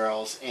 boys and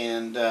girls,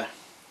 and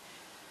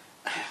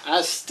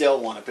I still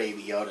want a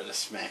Baby Yoda to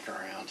smack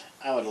around.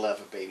 I would love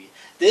a baby.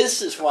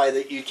 This is why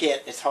that you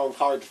can't. It's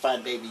hard to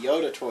find Baby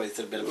Yoda toys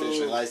that have been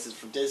officially licensed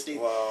from Disney.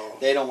 Wow.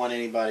 They don't want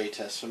anybody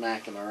to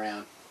smack them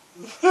around.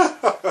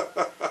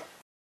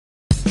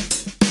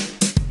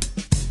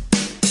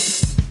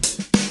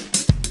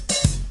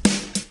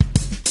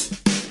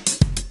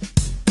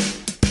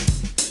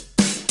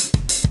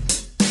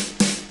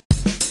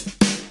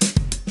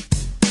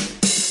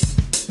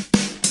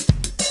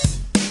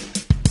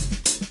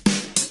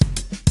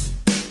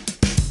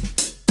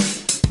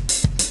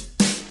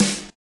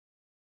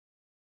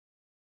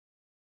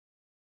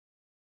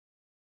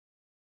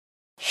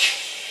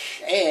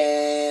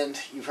 And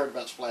you've heard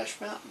about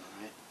Splash Mountain,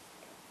 right?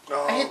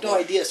 Oh, I had no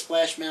idea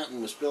Splash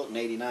Mountain was built in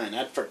 '89.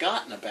 I'd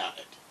forgotten about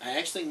it. I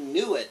actually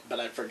knew it, but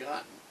I'd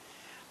forgotten.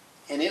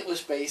 And it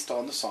was based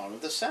on the Song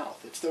of the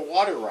South. It's the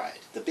water ride,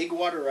 the big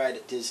water ride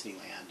at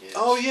Disneyland.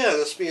 Oh yeah,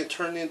 that's being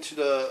turned into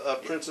the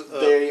Princess.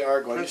 They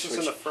are going Princess to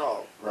and switch. the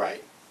Frog.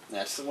 Right.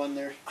 That's the one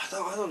there.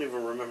 I don't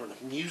even remember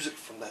the music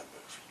from that movie.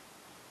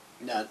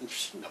 No,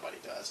 nobody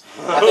does.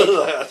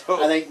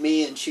 I think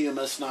me and She Who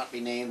Must Not Be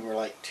Named were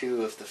like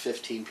 2 of the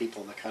 15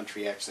 people in the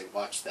country actually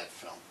watched that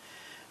film.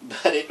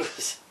 But it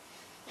was...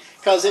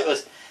 Because it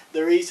was...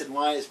 The reason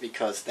why is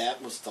because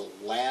that was the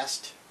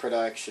last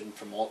production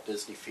from Walt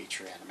Disney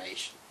Feature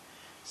Animation.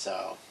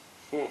 So...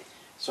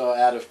 So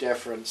out of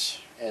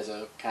deference, as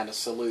a kind of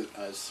salute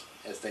as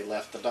they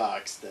left the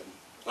docks, then...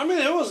 I mean,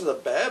 it wasn't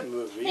a bad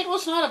movie. It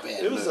was not a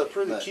bad movie. It was a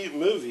pretty cute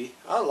movie.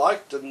 I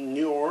liked the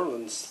New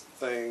Orleans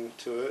thing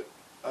to it.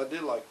 I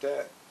did like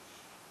that.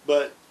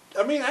 But,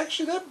 I mean,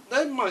 actually,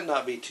 that might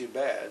not be too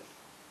bad.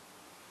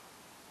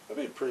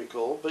 That'd be pretty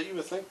cool. But you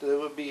would think that it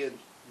would be in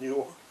New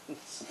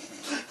Orleans.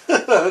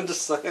 I'm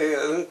just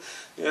saying.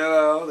 You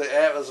know, the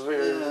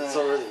atmosphere is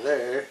already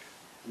there.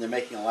 And they're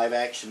making a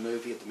live-action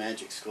movie of the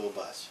Magic School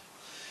Bus.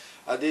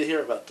 I did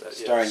hear about that,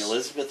 Starring yes.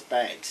 Elizabeth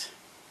Banks.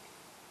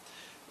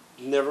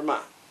 Never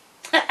mind.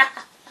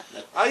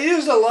 I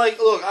used to like.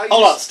 Look,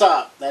 Hold on,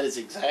 stop. That is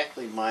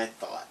exactly my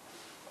thought.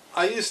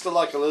 I used to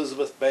like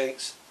Elizabeth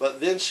Banks, but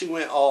then she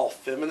went all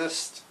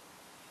feminist,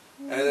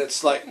 and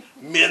it's like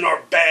men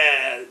are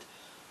bad,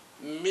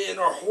 men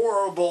are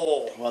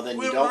horrible. Well, then you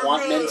women don't are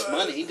want good. men's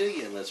money, do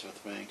you,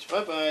 Elizabeth Banks?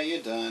 Bye bye,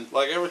 you're done.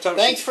 Like every time.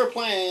 Thanks for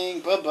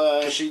playing. Bye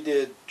bye. She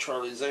did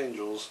Charlie's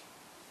Angels,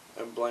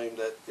 and blamed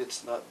that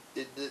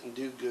it didn't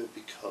do good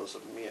because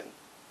of men.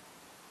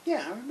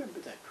 Yeah, I remember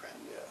that crap.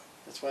 Yeah.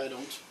 That's why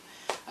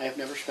I have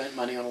never spent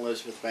money on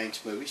Elizabeth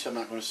Banks movies, so I'm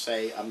not going to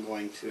say I'm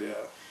going to. Yeah.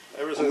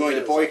 I'm going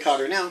to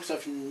boycott her now because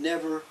I've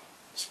never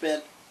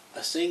spent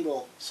a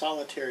single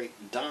solitary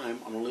dime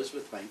on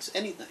Elizabeth Banks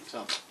anything.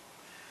 So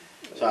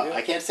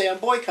I can't say I'm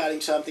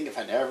boycotting something if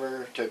I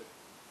never took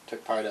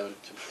part of it.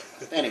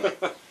 Anyway,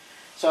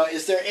 so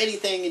is there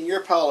anything in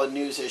your pile of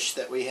news-ish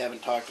that we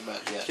haven't talked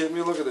about yet? Can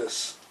we look at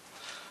this?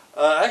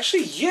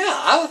 Actually, yeah,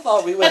 I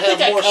thought we would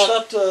have more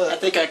stuff to. I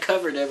think I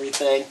covered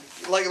everything.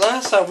 Like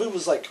last time, we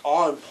was like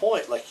on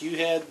point. Like you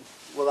had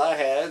what I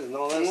had and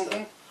all that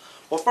stuff.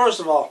 Well,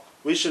 first of all,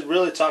 we should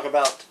really talk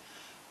about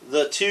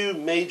the two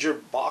major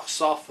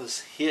box office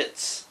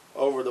hits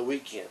over the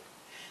weekend.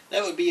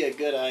 That would be a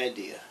good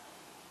idea.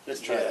 Let's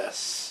try that.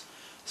 Yes.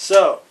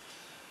 So,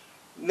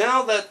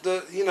 now that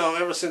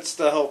ever since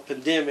the whole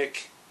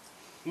pandemic,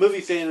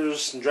 movie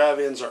theaters and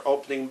drive-ins are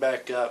opening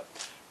back up,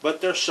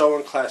 but they're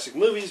showing classic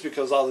movies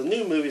because all the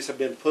new movies have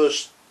been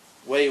pushed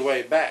way,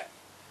 way back.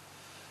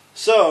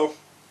 So,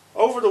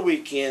 over the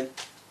weekend,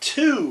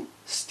 two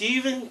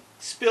Steven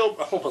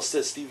Spielberg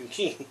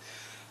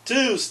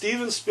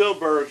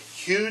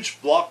huge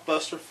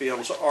blockbuster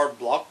films are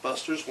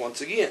blockbusters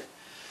once again.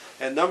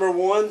 And number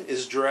one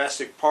is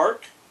Jurassic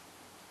Park,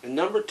 and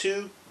number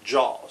two,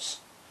 Jaws.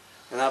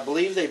 And I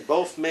believe they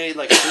both made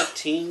like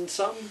 15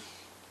 something.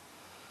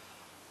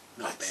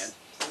 Not bad.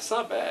 It's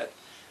not bad.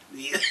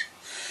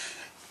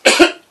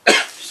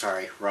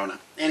 Sorry, Rona.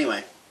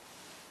 Anyway,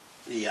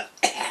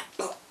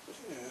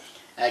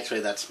 actually,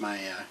 that's my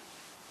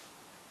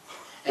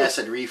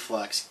acid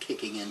reflux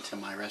kicking into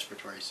my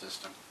respiratory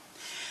system.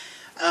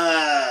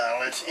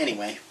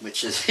 Anyway,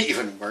 which is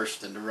even worse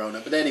than the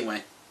Rona. But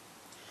anyway,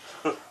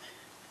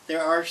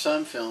 there are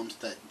some films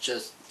that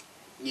just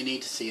you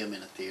need to see them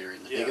in a theater,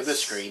 and the bigger the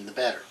screen, the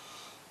better.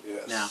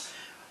 Yes. Now,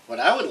 what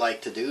I would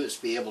like to do is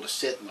be able to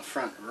sit in the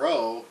front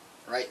row,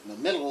 right in the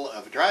middle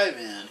of a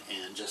drive-in,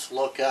 and just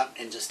look up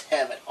and just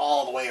have it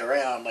all the way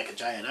around like a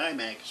giant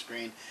IMAX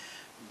screen.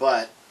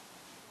 But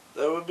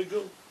that would be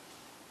good.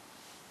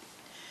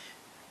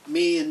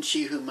 Me and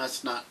She Who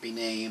Must Not Be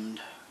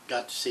Named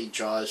got to see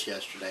Jaws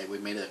yesterday. We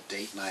made a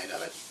date night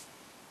of it.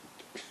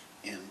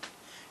 And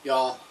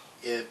y'all,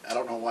 I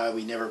don't know why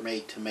we never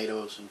made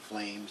Tomatoes and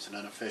Flames an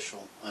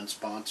unofficial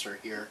unsponsor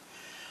here,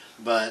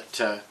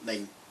 but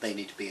they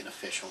need to be an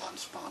official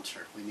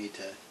unsponsor. We need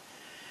to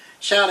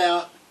shout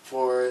out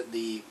for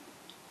the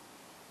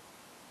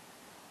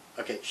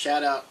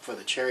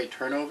cherry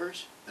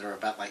turnovers that are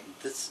about like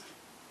this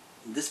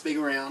big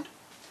around.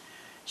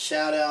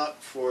 Shout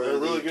out for They're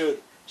really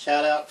good.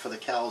 Shout out for the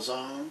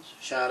calzones.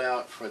 Shout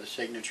out for the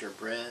signature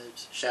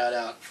breads. Shout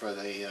out for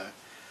the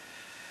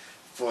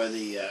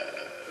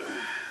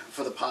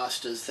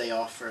pastas they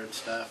offer and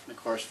stuff, and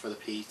of course for the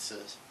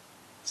pizzas.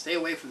 Stay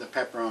away from the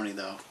pepperoni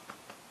though.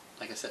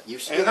 Like I said, you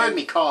heard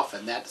me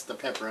coughing. That's the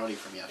pepperoni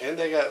from yesterday. And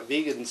they got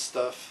vegan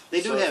stuff.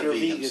 They do have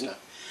vegan stuff.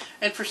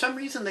 And for some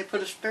reason they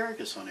put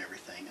asparagus on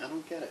everything. I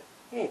don't get it.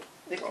 You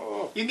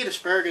can get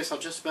asparagus on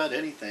just about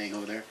anything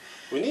over there.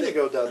 We need to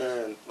go down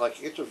there and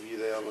like interview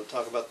them and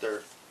talk about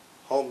their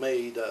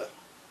homemade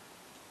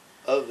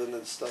oven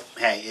and stuff.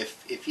 Hey,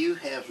 if you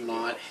have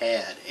not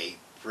had a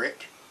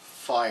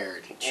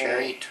brick-fired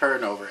cherry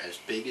turnover as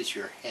big as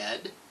your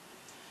head,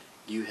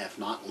 you have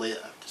not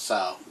lived.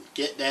 So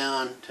get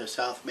down to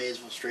South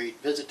Maysville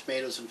Street, visit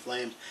Tomatoes and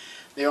Flames.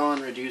 They're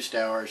on reduced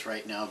hours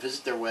right now.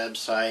 Visit their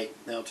website.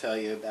 They'll tell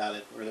you about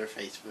it, or their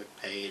Facebook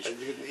page. And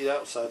you can eat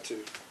outside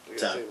too. They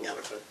got tables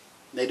right there.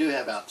 They do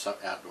have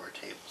outdoor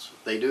tables.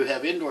 They do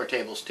have indoor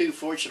tables too,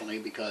 fortunately,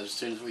 because as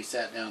soon as we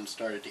sat down and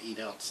started to eat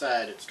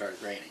outside, it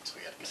started raining, so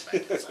we had to get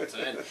back inside.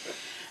 So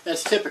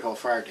that's typical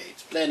for our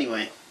dates. But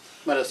anyway,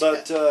 what else you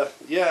got?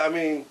 Yeah, I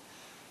mean,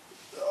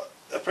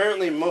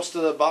 apparently most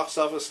of the box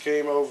office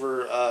came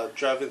over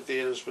drive-in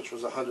theaters, which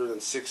was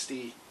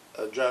 160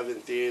 drive-in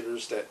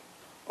theaters that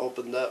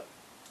opened up.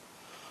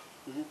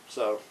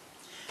 So,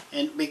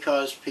 and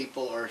because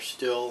people are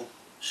still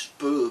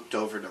spooked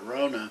over the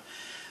Rona,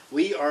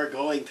 we are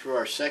going through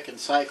our second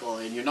cycle,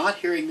 and you're not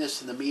hearing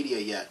this in the media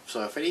yet.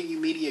 So if any of you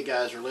media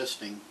guys are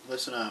listening,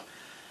 listen up.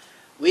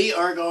 We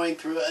are going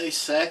through a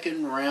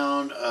second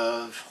round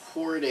of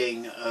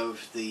hoarding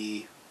of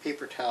the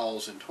paper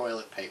towels and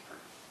toilet paper.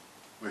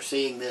 We're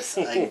seeing this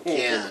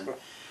again.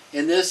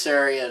 In this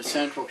area in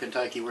central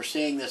Kentucky, we're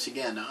seeing this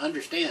again. Now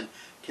understand,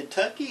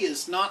 Kentucky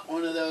is not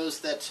one of those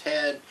that's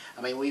had,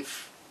 I mean,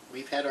 we've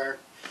had our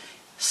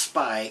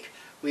spike.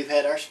 We've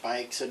had our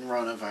spikes in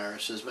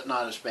coronaviruses, but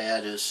not as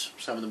bad as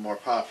some of the more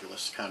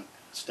populous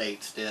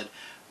states did.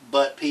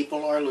 But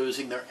people are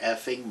losing their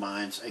effing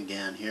minds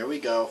again. Here we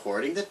go,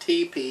 hoarding the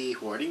TP,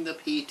 hoarding the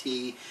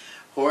PT,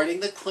 hoarding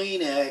the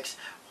Kleenex,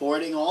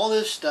 hoarding all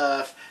this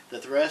stuff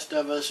that the rest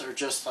of us are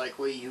just like,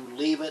 well, you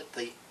leave it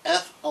the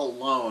F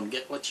alone.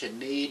 Get what you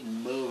need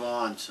and move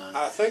on, son.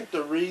 I think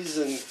the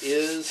reason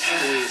is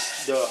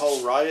the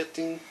whole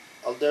rioting.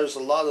 There's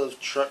a lot of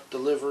truck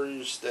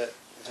deliveries that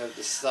have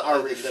decided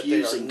Are that they are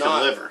refusing to not,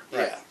 deliver.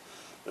 Right. Yeah,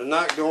 they're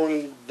not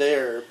going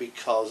there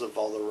because of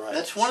all the riots.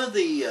 That's one of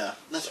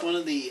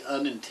the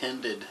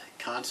unintended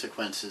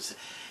consequences.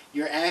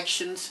 Your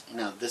actions.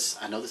 Now,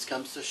 I know this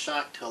comes as a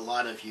shock to a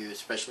lot of you,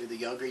 especially the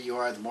younger you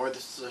are. The more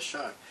this is a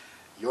shock.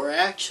 Your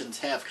actions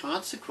have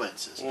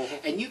consequences,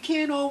 and you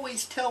can't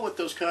always tell what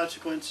those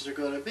consequences are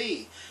going to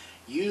be.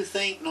 You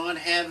think not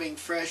having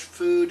fresh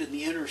food in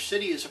the inner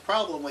city is a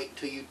problem. Wait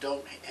until you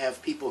don't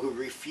have people who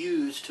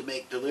refuse to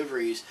make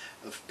deliveries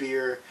of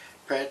beer,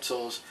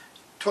 pretzels,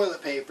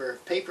 toilet paper,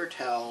 paper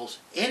towels,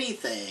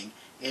 anything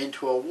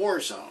into a war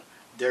zone.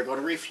 They're going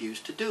to refuse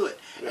to do it.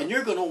 Yeah. And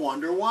you're going to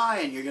wonder why,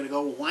 and you're going to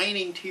go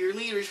whining to your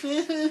leaders.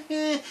 You're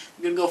going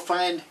to go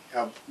find,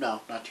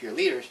 no, not to your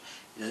leaders,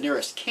 the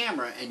nearest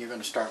camera, and you're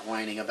going to start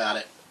whining about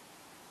it.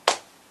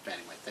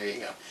 Anyway, there you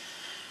go.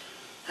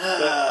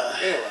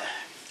 Anyway.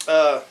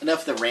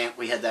 Enough of the rant.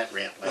 We had that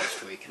rant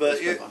last week. But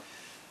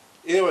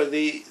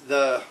anyway,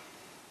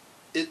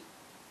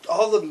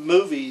 all the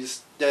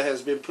movies that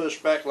has been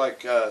pushed back,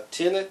 like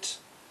Tenet,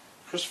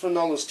 Christopher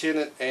Nolan's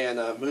Tenet, and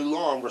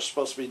Mulan were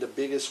supposed to be the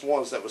biggest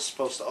ones that was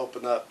supposed to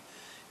open up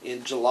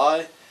in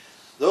July.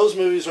 Those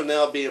movies are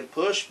now being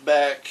pushed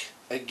back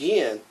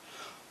again.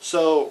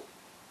 So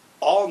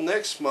all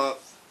next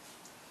month,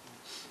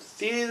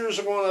 theaters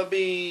are going to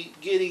be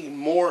getting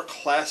more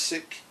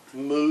classic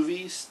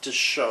movies to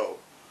show.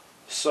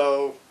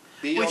 So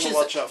be on the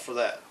watch out for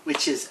that.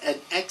 Which is an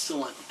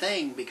excellent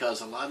thing,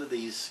 because a lot of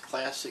these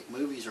classic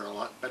movies are a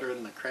lot better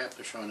than the crap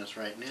they're showing us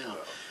right now.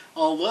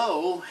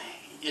 Although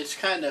it's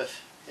kind of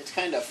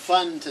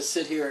fun to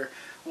sit here,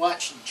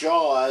 watch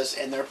Jaws,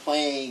 and they're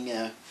playing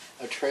a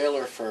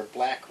trailer for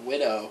Black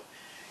Widow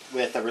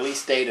with a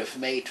release date of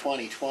May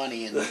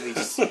 2020, and we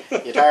just,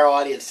 the entire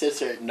audience sits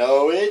there,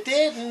 no it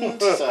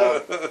didn't,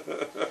 so.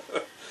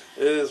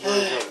 It is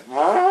really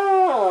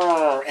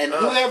funny. And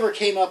whoever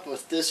came up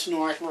with this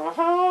noise,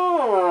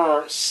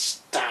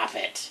 stop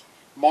it.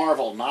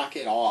 Marvel, knock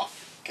it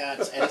off. God,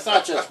 and it's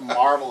not just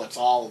Marvel, it's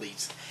all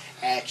these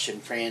action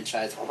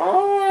franchises.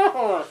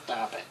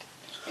 Stop it.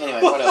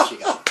 Anyway, what else you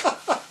got?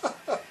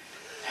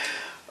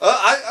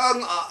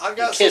 I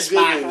got some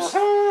good news.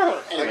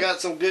 Anyway. I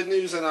got some good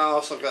news, and I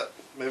also got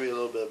maybe a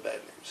little bit of bad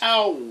news.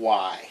 Oh,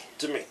 why?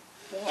 To me.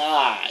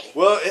 Why?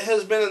 Well, it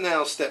has been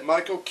announced that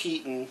Michael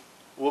Keaton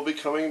will be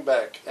coming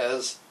back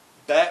as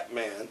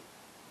Batman.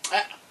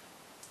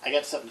 I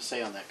got something to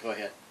say on that. Go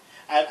ahead.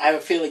 I have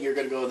a feeling you're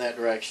going to go in that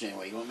direction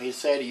anyway. You want me to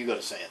say it, or you going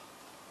to say it?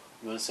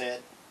 You want to say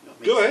it?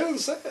 Go ahead and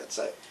say it.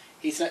 Say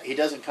it. He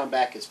doesn't come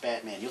back as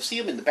Batman. You'll see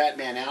him in the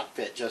Batman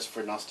outfit just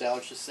for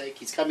nostalgia's sake.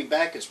 He's coming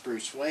back as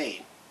Bruce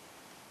Wayne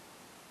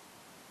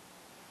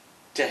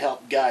to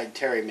help guide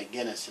Terry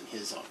McGinnis in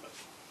his own movie.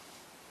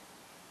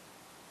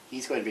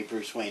 He's going to be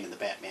Bruce Wayne in the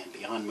Batman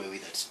Beyond movie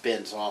that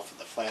spins off of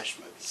the Flash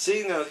movie.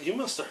 See, now, you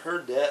must have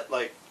heard that,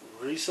 like,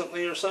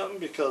 recently or something,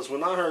 because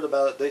when I heard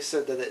about it, they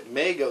said that it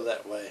may go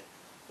that way.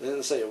 They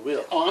didn't say it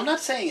will. Oh, I'm not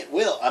saying it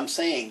will. I'm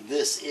saying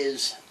this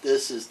is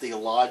the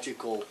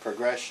logical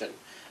progression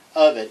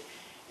of it.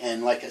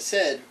 And like I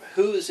said,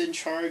 who is in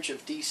charge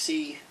of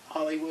DC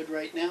Hollywood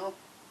right now?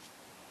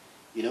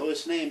 You know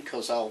his name,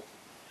 because I'll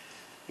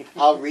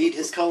read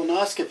his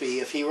colonoscopy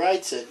if he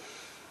writes it.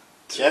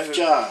 Jeff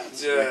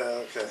Johns.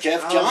 Yeah, okay.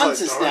 Jeff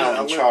Johns is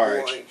now in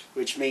charge,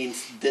 which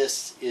means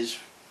this is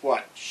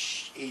what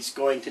he's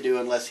going to do,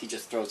 unless he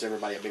just throws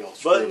everybody a big old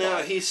screwball. But now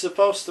he's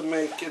supposed to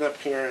make an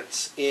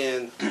appearance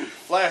in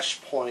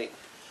Flashpoint.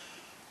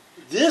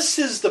 This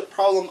is the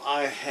problem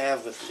I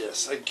have with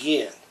this,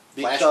 again.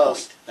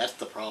 Because Flashpoint, that's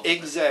the problem.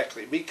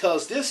 Exactly,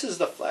 because this is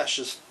the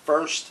Flash's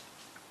first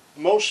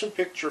motion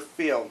picture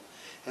film.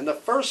 And the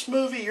first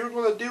movie you're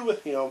going to do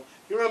with him,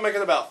 you're going to make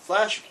it about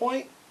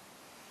Flashpoint?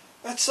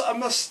 That's a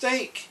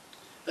mistake.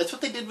 That's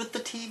what they did with the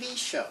TV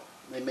show.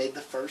 They made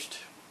the first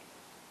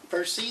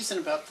season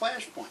about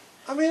Flashpoint.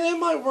 I mean, it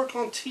might work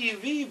on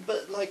TV,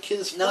 but like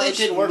his No, it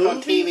didn't work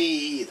on TV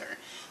either.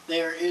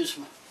 There is...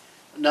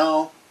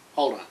 No,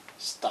 hold on.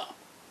 Stop.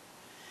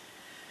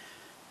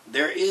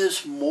 There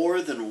is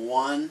more than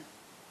one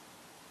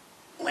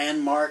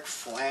landmark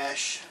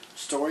Flash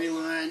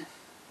storyline,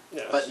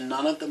 yes, but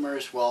none of them are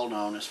as well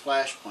known as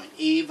Flashpoint.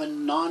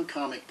 Even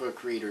non-comic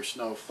book readers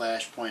know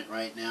Flashpoint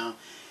right now,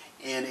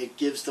 and it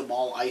gives them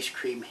all ice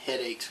cream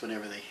headaches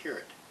whenever they hear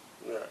it.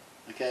 Right.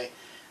 Okay?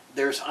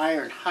 There's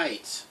Iron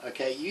Heights.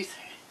 Okay? You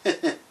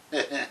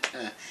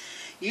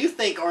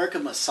think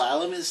Arkham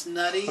Asylum is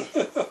nutty?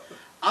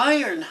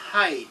 Iron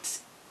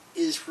Heights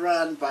is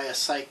run by a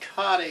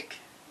psychotic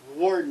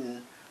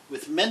warden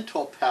with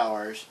mental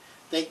powers,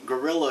 think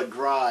Gorilla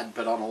Grodd,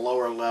 but on a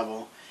lower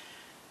level,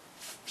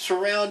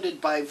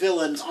 surrounded by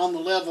villains on the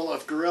level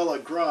of Gorilla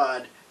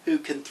Grodd, who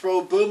can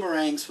throw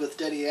boomerangs with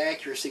deadly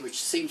accuracy,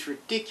 which seems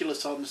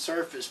ridiculous on the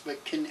surface,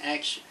 but can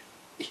actually,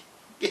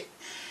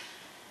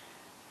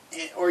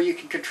 or you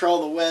can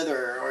control the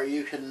weather, or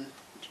you can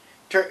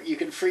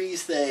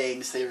freeze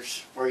things.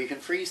 Or you can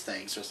freeze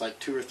things. There's like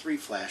 2 or 3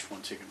 Flash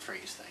ones who can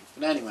freeze things.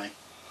 But anyway,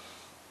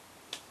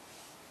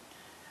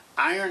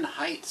 Iron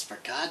Heights, for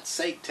God's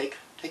sake,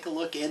 take a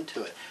look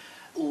into it.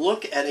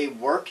 Look at a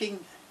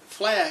working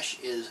Flash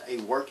is a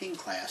working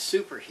class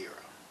superhero.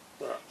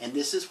 Right. And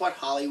this is what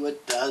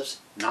Hollywood does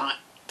not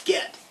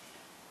get.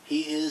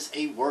 He is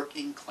a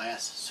working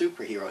class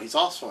superhero. He's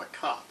also a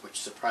cop, which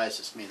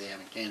surprises me they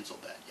haven't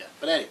canceled that yet.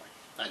 But anyway,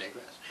 I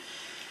digress.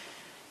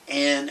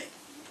 And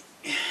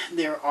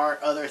there are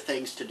other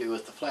things to do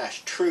with the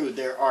Flash. True,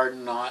 there are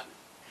not.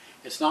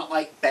 It's not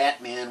like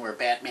Batman, where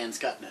Batman's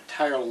got an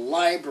entire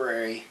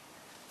library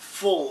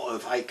full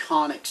of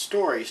iconic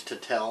stories to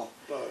tell.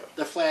 Oh, yeah.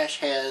 The Flash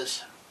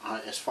has,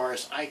 as far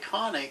as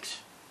iconics,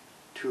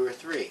 2 or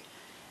 3.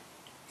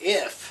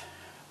 If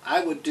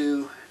I would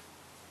do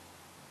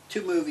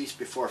 2 movies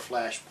before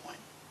Flashpoint,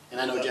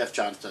 and I know Okay. Jeff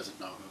Johns doesn't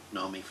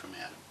know me from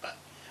Adam, but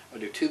I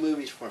would do 2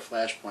 movies before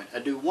Flashpoint.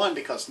 I'd do one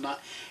because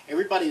not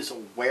everybody is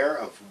aware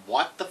of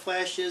what the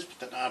Flash is, but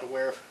they're not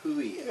aware of who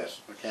he is.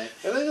 Okay.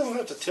 And they don't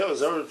have to tell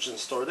his origin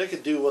story. They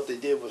could do what they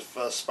did with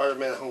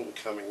Spider-Man: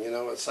 Homecoming. You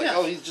know, it's like, Yeah.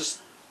 oh,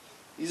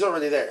 he's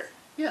already there.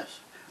 Yes.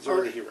 He's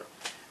already a hero.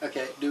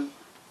 Okay.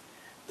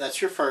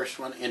 That's your first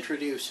one.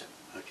 Introduce him.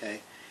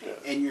 Okay. Yeah.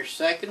 And your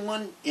second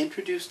one,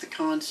 introduce the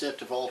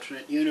concept of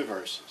alternate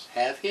universes.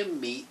 Have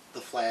him meet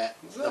the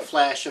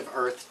Flash of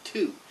Earth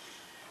 2.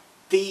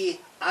 The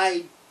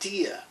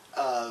idea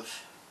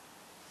of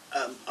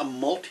a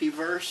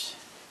multiverse,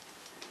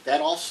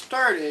 that all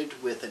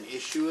started with an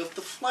issue of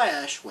The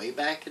Flash way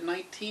back in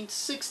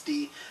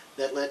 1960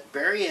 that let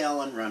Barry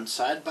Allen run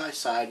side by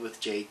side with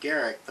Jay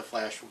Garrick, the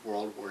Flash of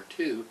World War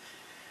II,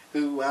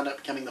 who wound up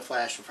becoming the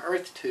Flash of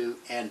Earth 2,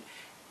 and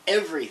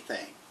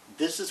everything.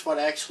 This is what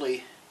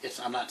actually,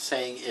 I'm not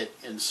saying it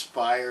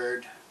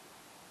inspired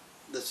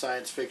the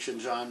science fiction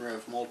genre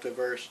of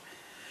multiverse,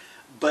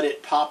 but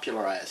it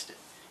popularized it.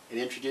 It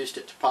introduced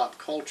it to pop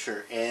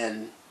culture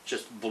and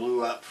just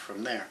blew up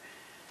from there.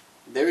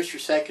 There's your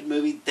second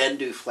movie, then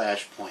do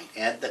Flashpoint.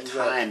 Add the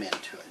time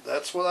into it.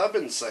 That's what I've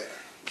been saying.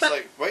 It's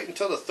like, wait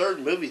until the third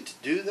movie to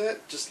do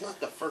that, just not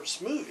the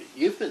first movie.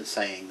 You've been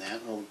saying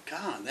that. Well,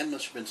 God, that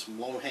must have been some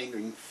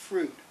low-hanging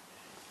fruit.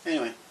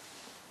 Anyway.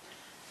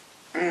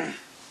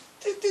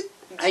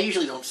 I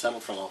usually don't settle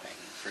for low-hanging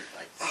fruit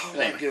like that. Oh,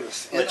 Anyway, my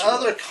goodness. let In you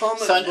other go.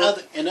 comic So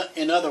book...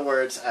 in other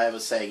words, I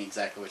was saying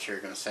exactly what you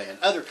were going to say. In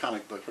other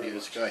comic book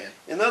news, go ahead.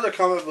 In other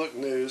comic book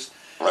news,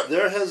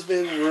 there has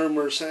been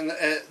rumors, and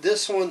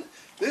this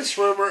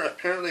rumor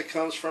apparently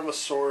comes from a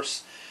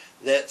source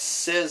that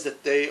says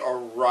that they are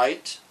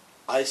right.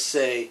 I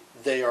say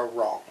they are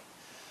wrong.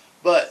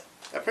 But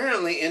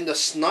apparently in the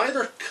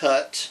Snyder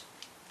Cut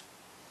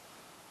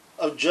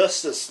of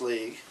Justice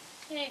League,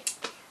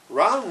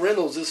 Ryan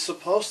Reynolds is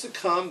supposed to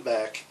come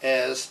back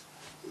as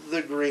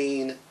the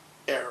Green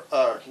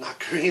Arrow. Not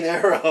Green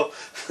Arrow.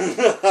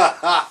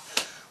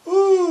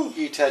 Ooh.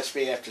 You touched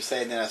me after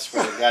saying that. I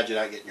swear to God, you're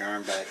not getting your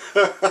arm back.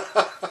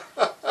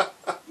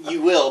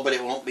 You will, but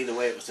it won't be the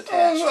way it was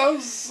attached.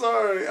 I'm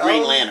sorry.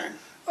 Green Lantern.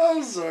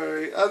 I'm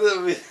sorry. I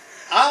didn't mean...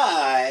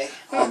 I,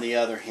 on the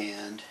other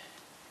hand,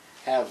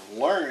 have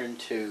learned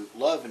to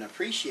love and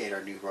appreciate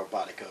our new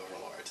robotic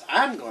overlords.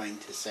 I'm going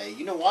to say,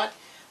 you know what?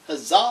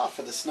 Huzzah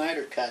for the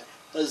Snyder Cut.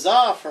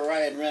 Huzzah for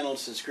Ryan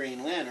Reynolds as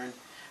Green Lantern.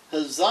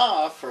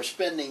 Huzzah for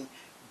spending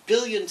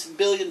billions and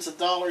billions of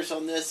dollars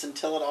on this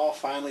until it all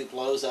finally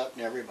blows up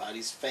in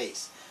everybody's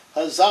face.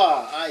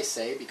 Huzzah, I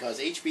say, because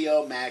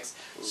HBO Max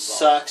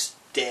sucks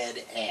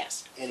dead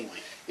ass. Anyway.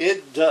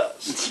 It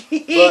does.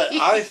 But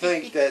I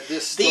think that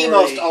this story... The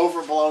most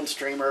overblown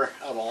streamer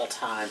of all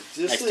time,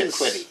 next to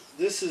Quibi.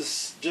 This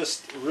is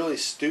just really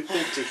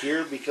stupid to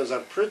hear because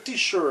I'm pretty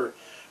sure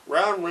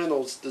Ryan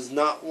Reynolds does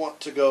not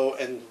want to go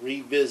and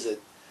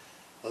revisit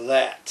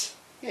that.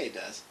 Yeah, he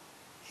does.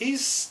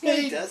 He's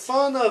made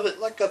fun of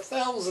it like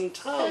 1,000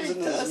 times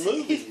in his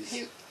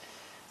movies.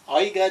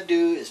 All you gotta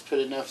do is put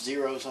enough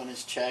zeros on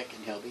his check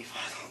and he'll be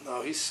fine. I don't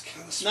know. He's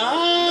kind of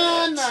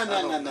smart.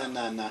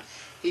 No.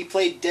 He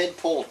played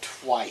Deadpool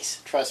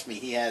twice. Trust me,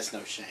 he has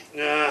no shame.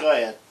 Nah. Go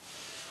ahead.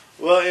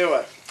 Well,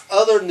 anyway,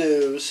 other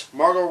news.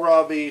 Margot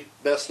Robbie,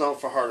 best known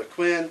for Harley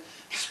Quinn,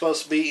 is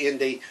supposed to be in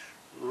the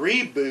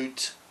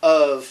reboot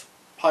of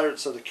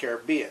Pirates of the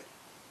Caribbean.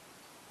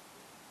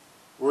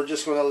 We're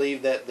just going to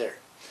leave that there.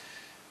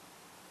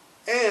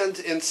 And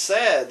in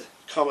sad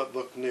comic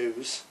book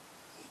news,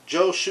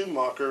 Joe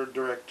Schumacher,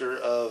 director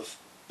of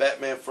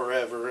Batman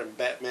Forever and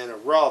Batman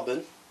and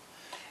Robin,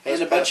 has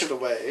passed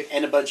away.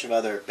 And a bunch of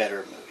other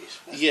better movies.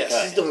 Yes,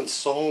 he's done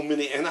so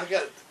many. And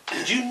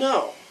did you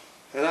know,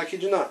 and I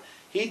kid you not,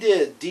 he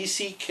did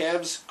DC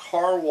Cab's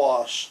Car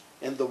Wash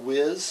and The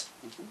Wiz.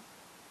 Mm-hmm.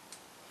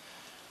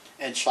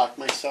 And shocked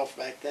myself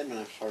back then when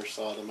I first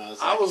saw them. I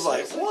was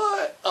like,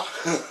 what?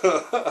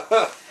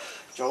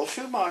 Joel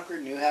Schumacher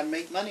knew how to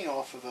make money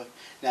off of it.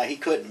 Now, he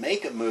couldn't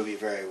make a movie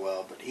very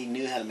well, but he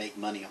knew how to make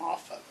money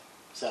off of it.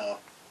 So,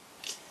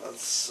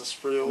 That's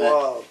pretty but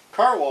wild.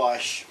 Car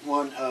Wash,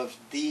 one of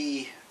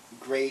the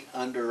great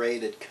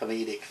underrated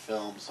comedic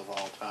films of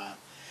all time.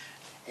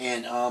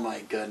 And oh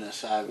my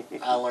goodness, I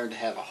learned to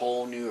have a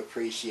whole new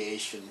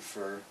appreciation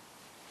for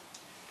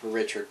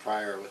Richard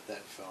Pryor with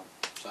that film.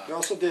 He So,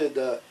 also did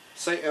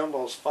St.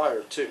 Elmo's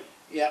Fire, too.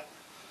 yep.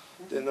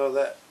 Didn't know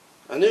that.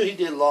 I knew he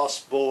did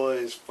Lost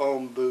Boys,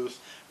 Phone Booth.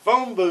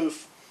 Phone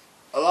Booth,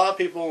 a lot of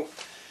people...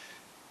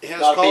 It A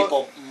has lot of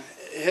people.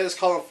 It has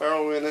Colin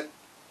Farrell in it.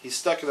 He's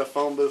stuck in a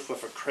phone booth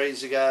with a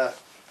crazy guy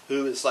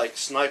who is like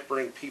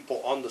snipering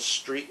people on the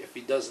street if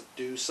he doesn't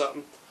do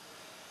something.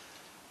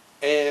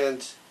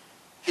 And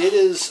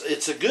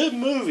it's a good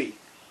movie,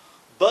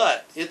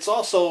 but it's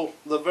also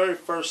the very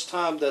first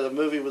time that a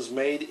movie was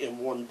made in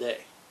one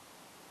day.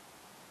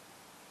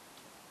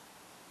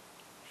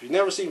 If you've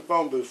never seen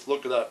Phone Booth,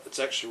 look it up. It's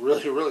actually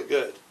really, really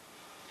good.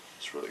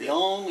 It's really The good.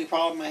 only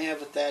problem I have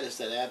with that is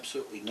that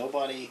absolutely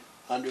nobody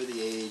under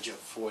the age of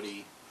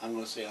 40, I'm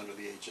going to say under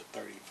the age of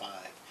 35,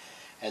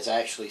 has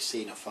actually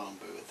seen a phone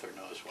booth or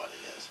knows what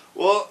it is.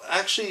 Well,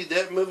 actually,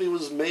 that movie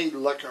was made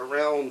like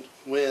around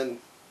when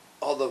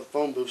all the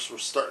phone booths were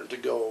starting to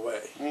go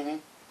away. Mm-hmm.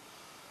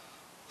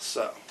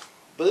 So,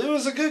 but it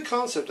was a good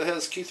concept. It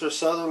has Kiefer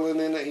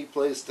Sutherland in it. He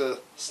plays the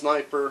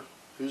sniper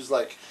who's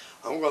like,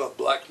 I'm going to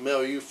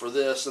blackmail you for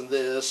this and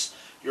this.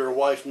 Your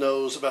wife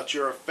knows about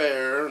your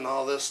affair and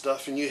all this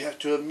stuff, and you have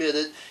to admit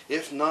it.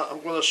 If not,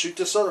 I'm going to shoot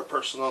this other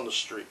person on the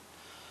street.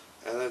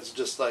 And it's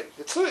just like,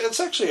 it's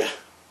actually a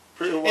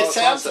pretty wild It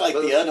sounds concept, like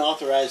but the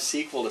unauthorized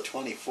sequel to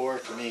 24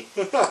 to me.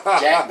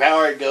 Jack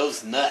Bauer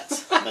goes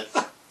nuts.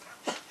 But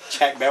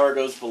Jack Bauer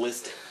goes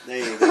ballistic. There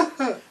you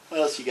go. What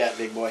else you got,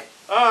 big boy?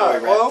 All right,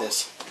 Before we wrap well,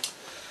 this.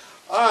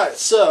 all right,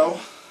 so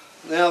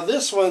now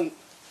this one.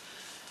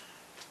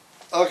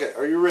 Okay,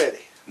 are you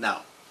ready?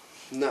 No.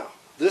 No.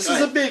 This Go is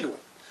a ahead. big one.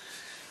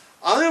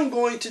 I am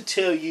going to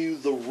tell you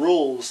the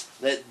rules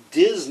that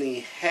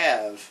Disney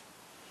have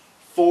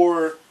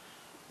for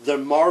the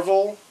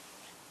Marvel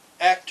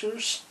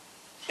actors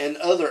and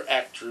other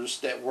actors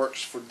that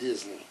works for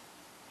Disney.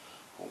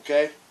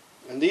 Okay?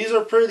 And these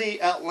are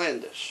pretty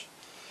outlandish.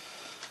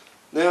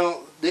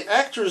 Now, the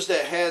actors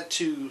that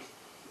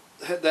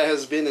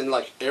has been in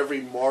like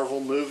every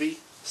Marvel movie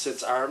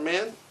since Iron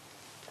Man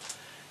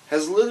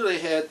has literally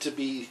had to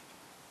be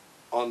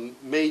on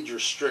major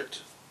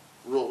strict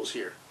rules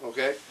here,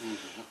 okay?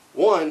 Mm-hmm.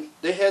 One,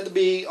 they had to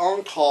be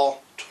on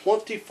call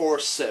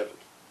 24/7.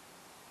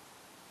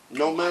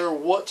 No matter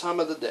what time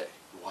of the day.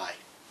 Why?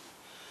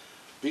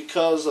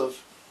 Because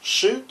of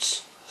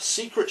shoots,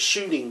 secret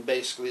shooting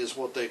basically is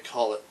what they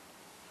call it.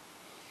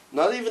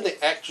 Not even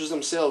the actors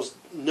themselves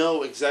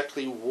know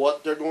exactly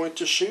what they're going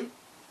to shoot,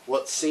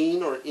 what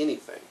scene or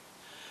anything.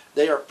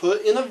 They are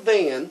put in a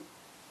van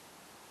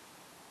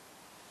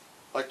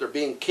like they're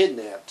being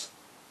kidnapped,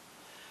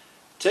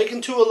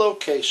 taken to a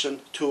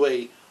location, to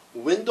a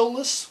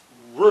windowless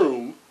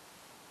room,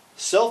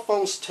 cell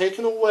phones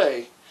taken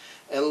away,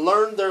 and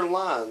learn their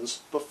lines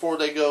before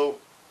they go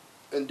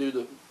and do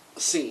the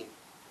scene.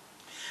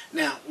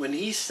 Now, when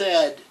he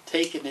said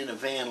taken in a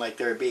van like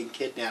they were being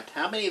kidnapped,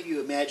 how many of you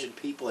imagine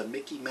people in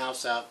Mickey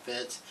Mouse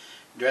outfits,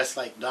 dressed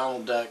like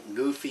Donald Duck and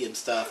Goofy and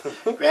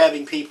stuff,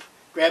 grabbing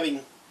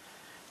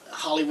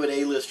Hollywood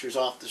A-listers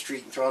off the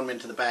street and throwing them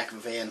into the back of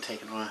a van,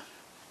 taking them off?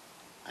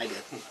 I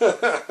did.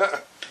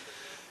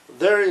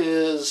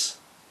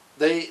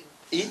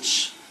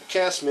 Each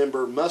cast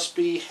member must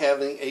be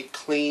having a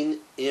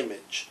clean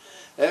image.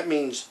 That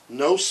means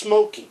no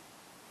smoking.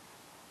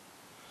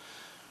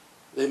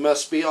 They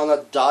must be on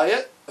a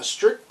diet, a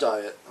strict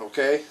diet,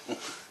 okay?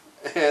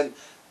 And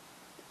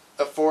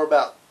for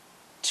about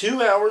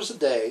 2 hours a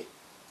day,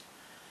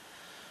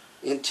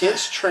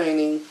 intense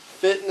training,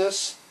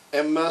 fitness,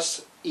 and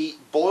must eat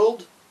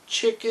boiled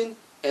chicken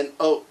and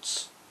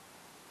oats.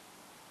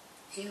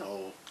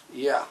 Ew.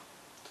 Yeah.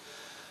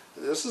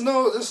 This is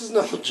no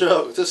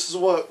joke. This is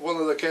what one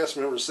of the cast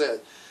members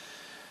said.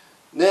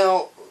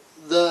 Now,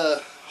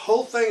 the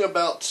whole thing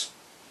about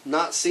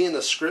not seeing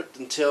the script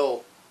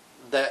until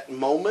that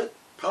moment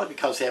Probably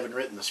because they haven't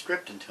written the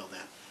script until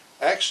then.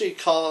 actually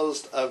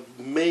caused a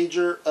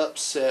major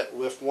upset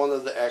with one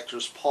of the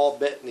actors, Paul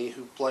Bettany,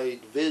 who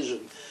played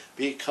Vision,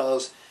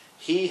 because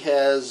he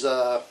has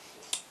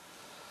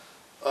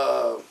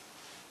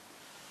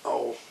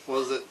what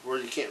is it where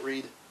you can't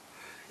read?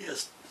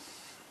 Yes.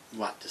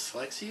 What,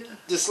 dyslexia?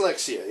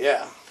 Dyslexia,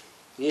 yeah.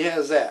 He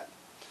has that.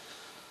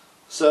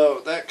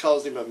 So that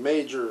caused him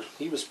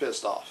he was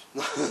pissed off.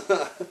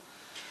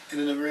 And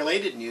in the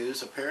related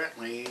news,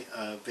 apparently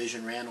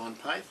Vision ran on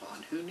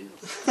Python. Who knew?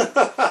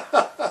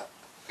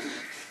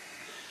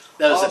 That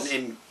was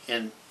a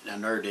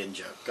nerd in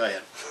joke. Go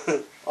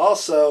ahead.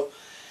 Also,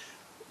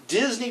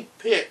 Disney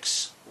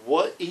picks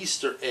what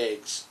Easter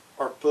eggs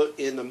are put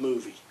in the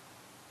movie.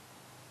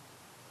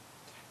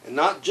 And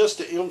not just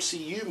the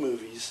MCU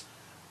movies,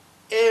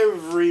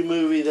 every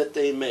movie that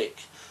they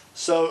make.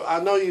 So I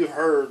know you've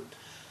heard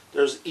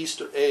there's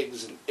Easter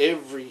eggs in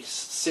every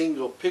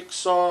single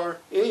Pixar,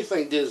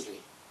 anything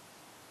Disney.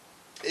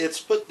 It's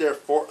put there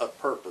for a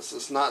purpose.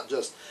 It's not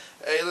just,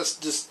 hey, let's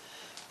just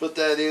put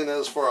that in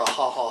as for a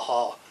ha ha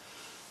ha.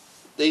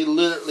 They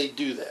literally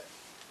do that.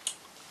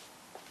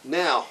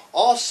 Now,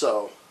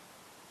 also,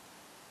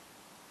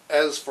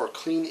 as for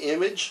clean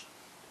image,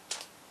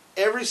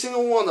 every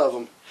single one of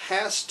them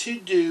has to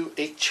do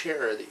a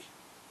charity.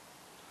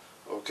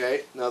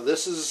 Okay? Now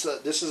this is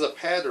a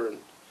pattern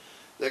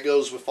that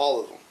goes with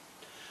all of them.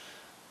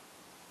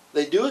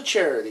 They do a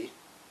charity.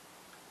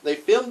 They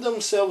film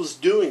themselves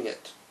doing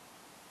it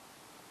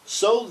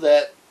so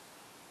that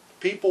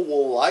people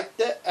will like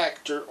that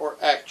actor or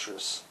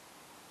actress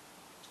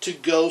to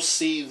go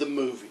see the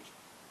movie.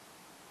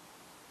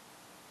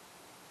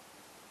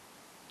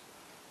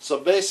 So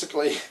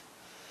basically,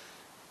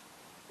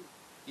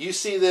 you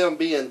see them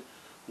being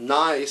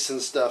nice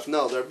and stuff.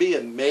 No, they're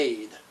being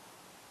made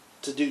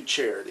to do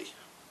charity.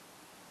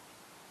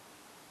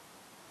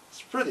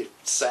 It's pretty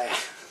sad.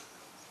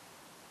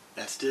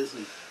 That's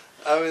Disney.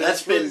 I mean,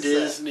 that's been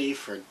Disney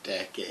for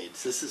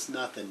decades. This is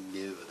nothing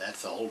new.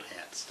 That's old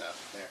hat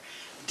stuff there.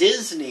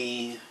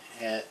 Disney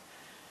had,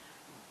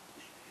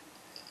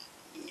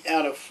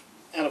 out of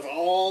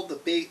all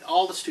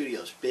the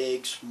studios,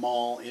 big,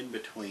 small, in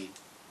between,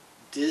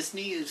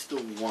 Disney is the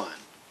one.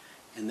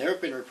 And there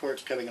have been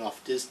reports coming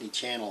off Disney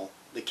Channel.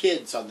 The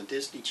kids on the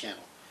Disney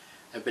Channel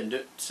have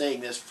been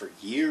saying this for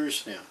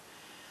years now.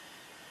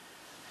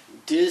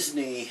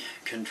 Disney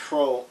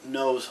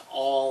knows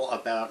all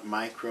about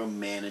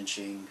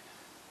micromanaging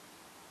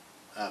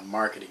a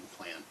marketing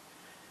plan.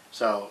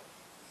 So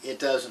it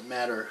doesn't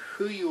matter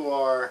who you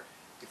are,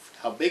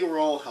 how big a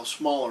role, how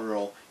small a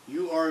role,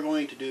 you are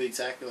going to do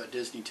exactly what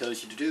Disney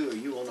tells you to do, or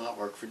you will not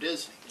work for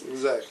Disney.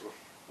 Exactly.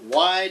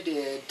 Why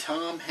did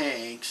Tom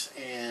Hanks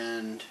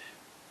and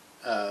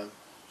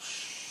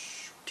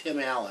Tim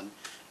Allen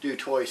do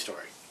Toy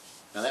Story?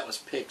 Now that was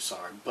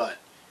Pixar, but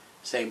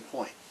same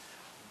point.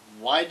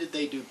 Why did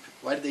they do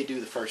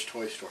the first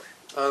Toy Story?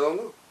 I don't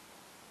know.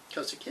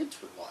 Because the kids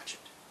would watch it.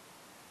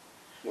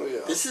 Well,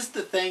 yeah. This is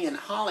the thing in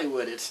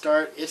Hollywood. It's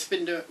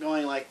been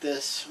going like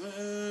this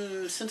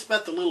since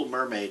about The Little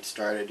Mermaid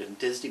started and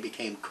Disney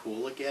became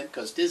cool again.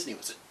 Because Disney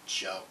was a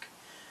joke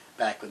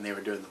back when they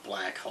were doing the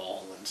Black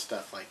Hole and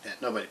stuff like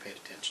that. Nobody paid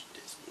attention to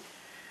Disney.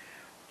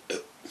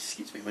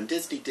 Excuse me. When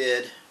Disney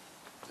did,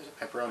 there's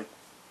a pepperoni.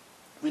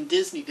 When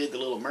Disney did The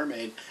Little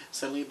Mermaid,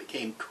 suddenly it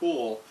became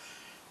cool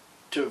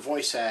to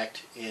voice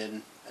act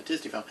in a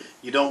Disney film.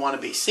 You don't want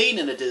to be seen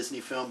in a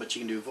Disney film, but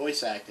you can do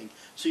voice acting.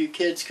 So you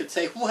kids could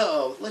say,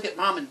 "Whoa, look at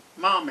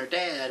mom or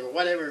dad or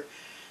whatever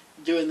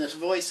doing this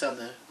voice on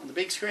the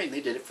big screen."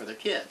 They did it for their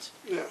kids.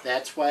 Yeah.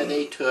 That's why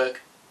they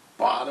took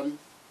bargain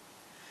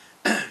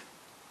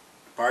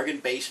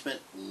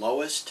basement,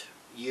 lowest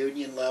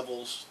union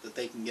levels that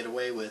they can get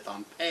away with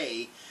on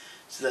pay,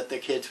 so that their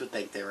kids would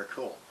think they were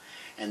cool.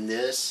 And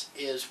this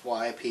is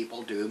why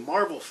people do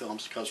Marvel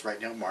films, because right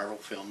now Marvel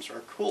films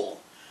are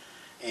cool.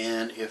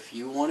 And if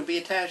you want to be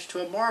attached to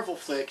a Marvel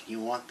flick, you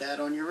want that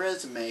on your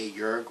resume,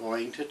 you're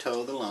going to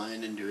toe the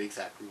line and do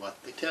exactly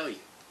what they tell you,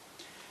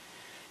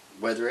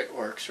 whether it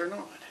works or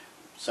not.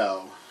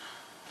 So,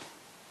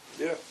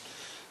 yeah,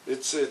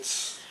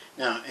 it's.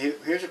 Now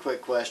here's a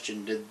quick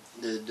question: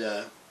 Did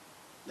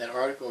that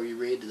article you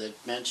read, did it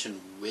mention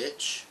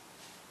which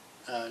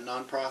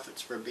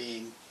nonprofits were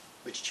being,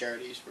 which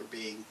charities were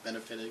being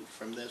benefited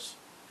from this?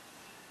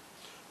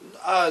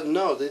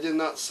 No, they did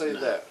not say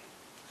that.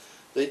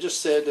 They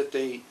just said that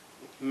they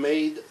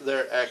made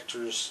their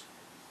actors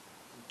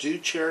do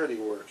charity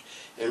work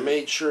and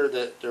made sure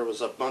that there was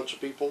a bunch of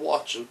people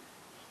watching.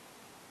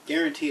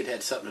 Guarantee it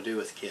had something to do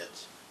with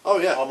kids. Oh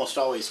yeah, almost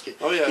always kids.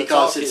 Oh yeah,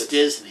 because it's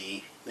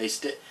Disney.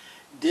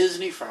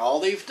 Disney, for all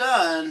they've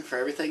done, for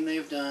everything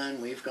they've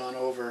done, we've gone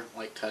over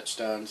like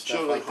Touchstone stuff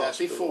Children's like that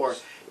before.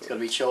 It's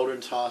going to be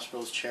children's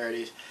hospitals,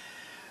 charities.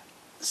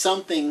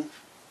 Something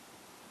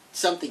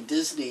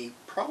Disney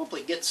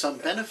probably gets some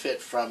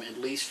benefit from,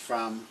 at least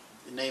from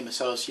the name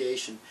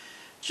association.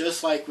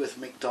 Just like with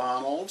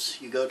McDonald's,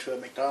 you go to a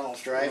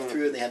McDonald's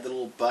drive-thru and they have the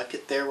little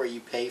bucket there where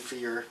you pay for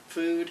your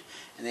food,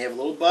 and they have a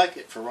little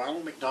bucket for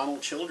Ronald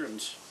McDonald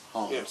Children's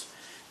Homes,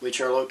 which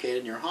are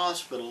located in your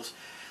hospitals.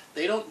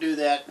 They don't do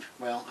that,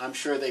 well, I'm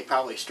sure they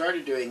probably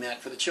started doing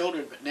that for the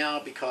children, but now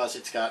because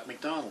it's got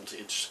McDonald's,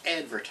 it's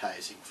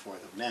advertising for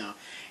them now.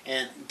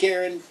 And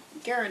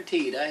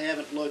guaranteed, I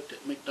haven't looked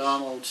at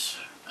McDonald's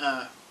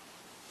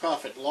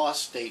profit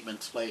loss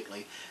statements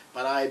lately,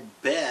 but I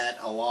bet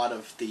a lot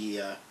of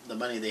the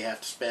money they have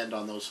to spend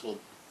on those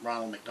little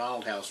Ronald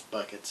McDonald House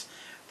buckets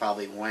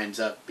probably winds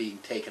up being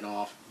taken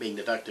off, being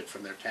deducted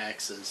from their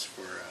taxes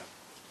for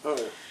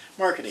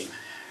marketing.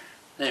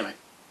 Anyway.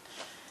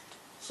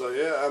 So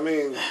yeah, I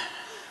mean,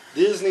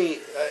 Disney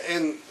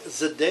and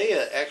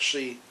Zendaya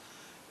actually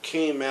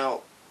came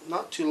out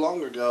not too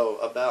long ago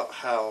about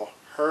how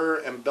her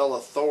and Bella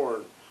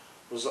Thorne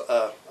was,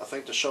 I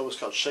think the show was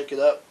called Shake It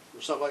Up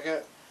or something like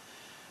that.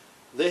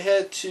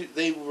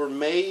 They were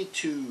made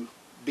to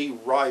be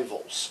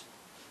rivals.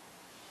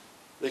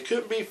 They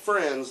couldn't be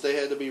friends. They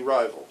had to be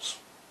rivals.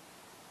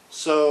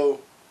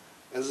 So,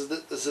 as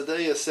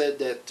Zendaya said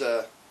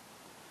that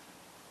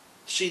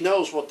she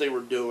knows what they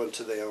were doing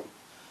to them,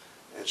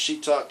 and she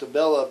talked to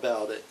Bella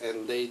about it,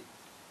 and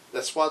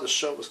that's why the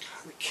show was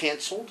kind of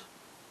canceled,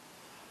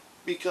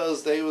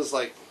 because they was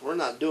like, we're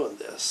not doing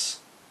this.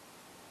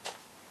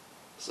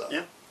 So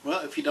Yeah. Well,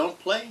 if you don't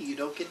play, you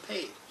don't get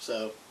paid.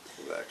 So,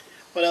 exactly.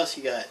 What else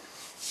you got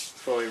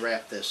before we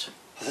wrap this?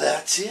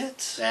 That's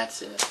it.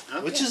 That's it.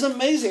 Okay. Which is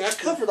amazing. I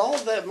covered all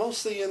of that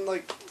mostly in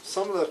like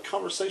some of the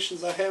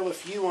conversations I had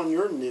with you on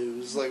your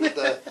news, like with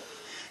the.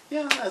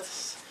 Yeah,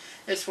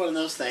 it's one of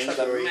those things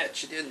Try where to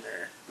match it in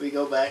there. we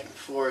go back and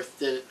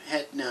forth.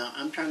 Now,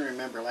 I'm trying to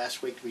remember.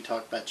 Last week we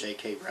talked about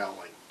J.K.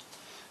 Rowling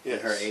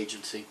and her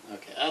agency.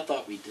 Okay, I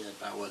thought we did,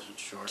 but I wasn't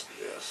sure.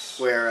 Yes.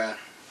 Where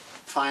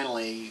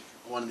finally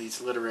one of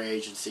these literary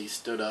agencies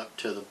stood up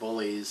to the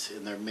bullies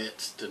in their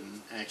midst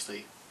and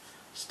actually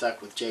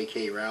stuck with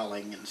J.K.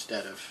 Rowling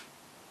instead of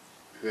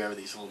whoever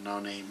these little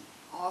no-name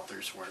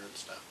authors were and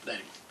stuff. But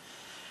anyway,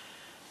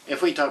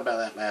 if we talked about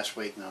that last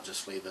week, then I'll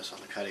just leave this on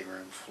the cutting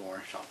room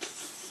floor. So,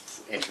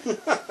 anyway.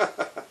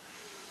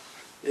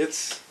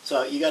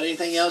 So, you got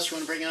anything else you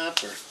want to bring up,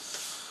 or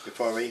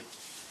before we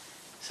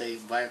say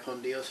vaya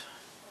con Dios?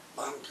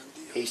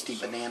 Hasty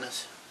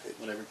bananas,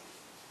 whatever.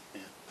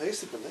 Yeah.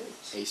 Hasty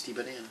bananas. Hasty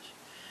bananas.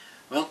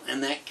 Well,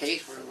 in that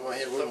case, we're going to go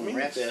ahead and we're going to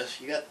wrap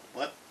this. You got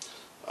what?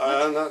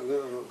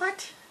 No.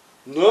 What?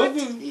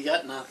 Nothing. What? You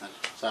got nothing.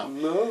 So,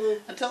 Nothing.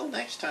 until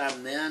next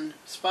time then,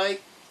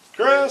 Spike,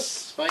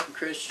 Chris, and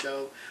Chris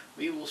show,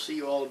 we will see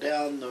you all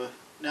down the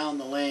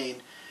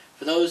lane.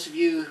 For those of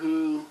you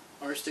who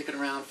are sticking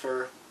around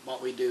for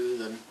what we do,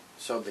 then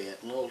so be it.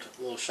 A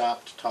little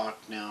shop to talk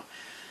now.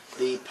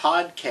 The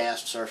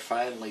podcasts are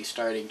finally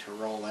starting to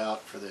roll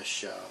out for this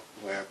show,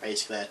 where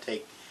basically I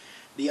take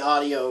the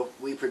audio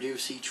we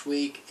produce each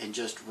week and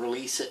just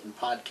release it in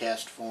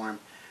podcast form.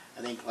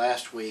 I think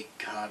last week,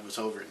 God, was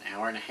over an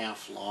hour and a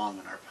half long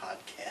on our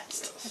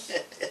podcast. Yes.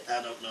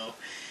 I don't know.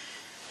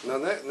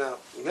 Now,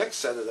 next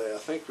Saturday, I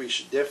think we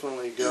should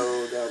definitely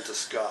go down to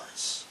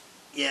Scott's.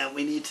 Yeah,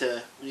 we need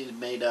to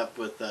meet up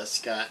with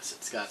Scott's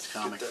at Scott's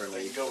Comic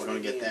Relief. We're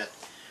going to get that.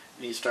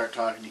 We need to start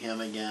talking to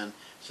him again.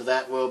 So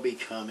that will be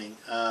coming.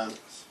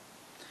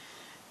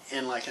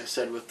 And like I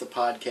said, with the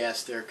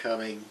podcast, they're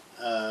coming.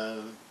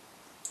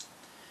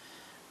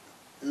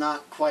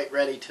 Not quite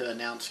ready to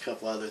announce a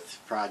couple other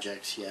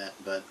projects yet,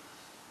 but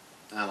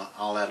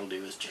all that'll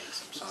do is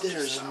jinx them. So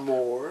There's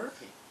more.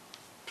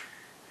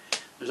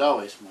 There's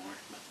always more.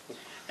 But,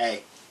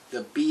 hey,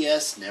 the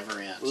BS never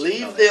ends.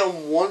 Leave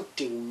them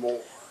wanting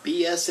more.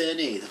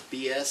 BSNE, the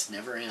BS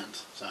never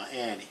ends. So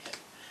anyhow,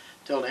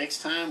 till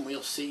next time,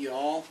 we'll see you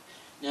all.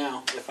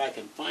 Now, if I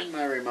can find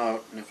my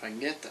remote and if I can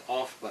get the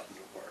off button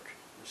to work,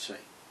 let's see.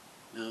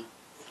 No.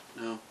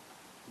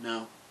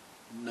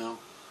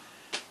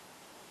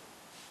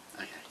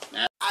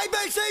 Okay.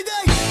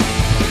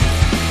 ABCD!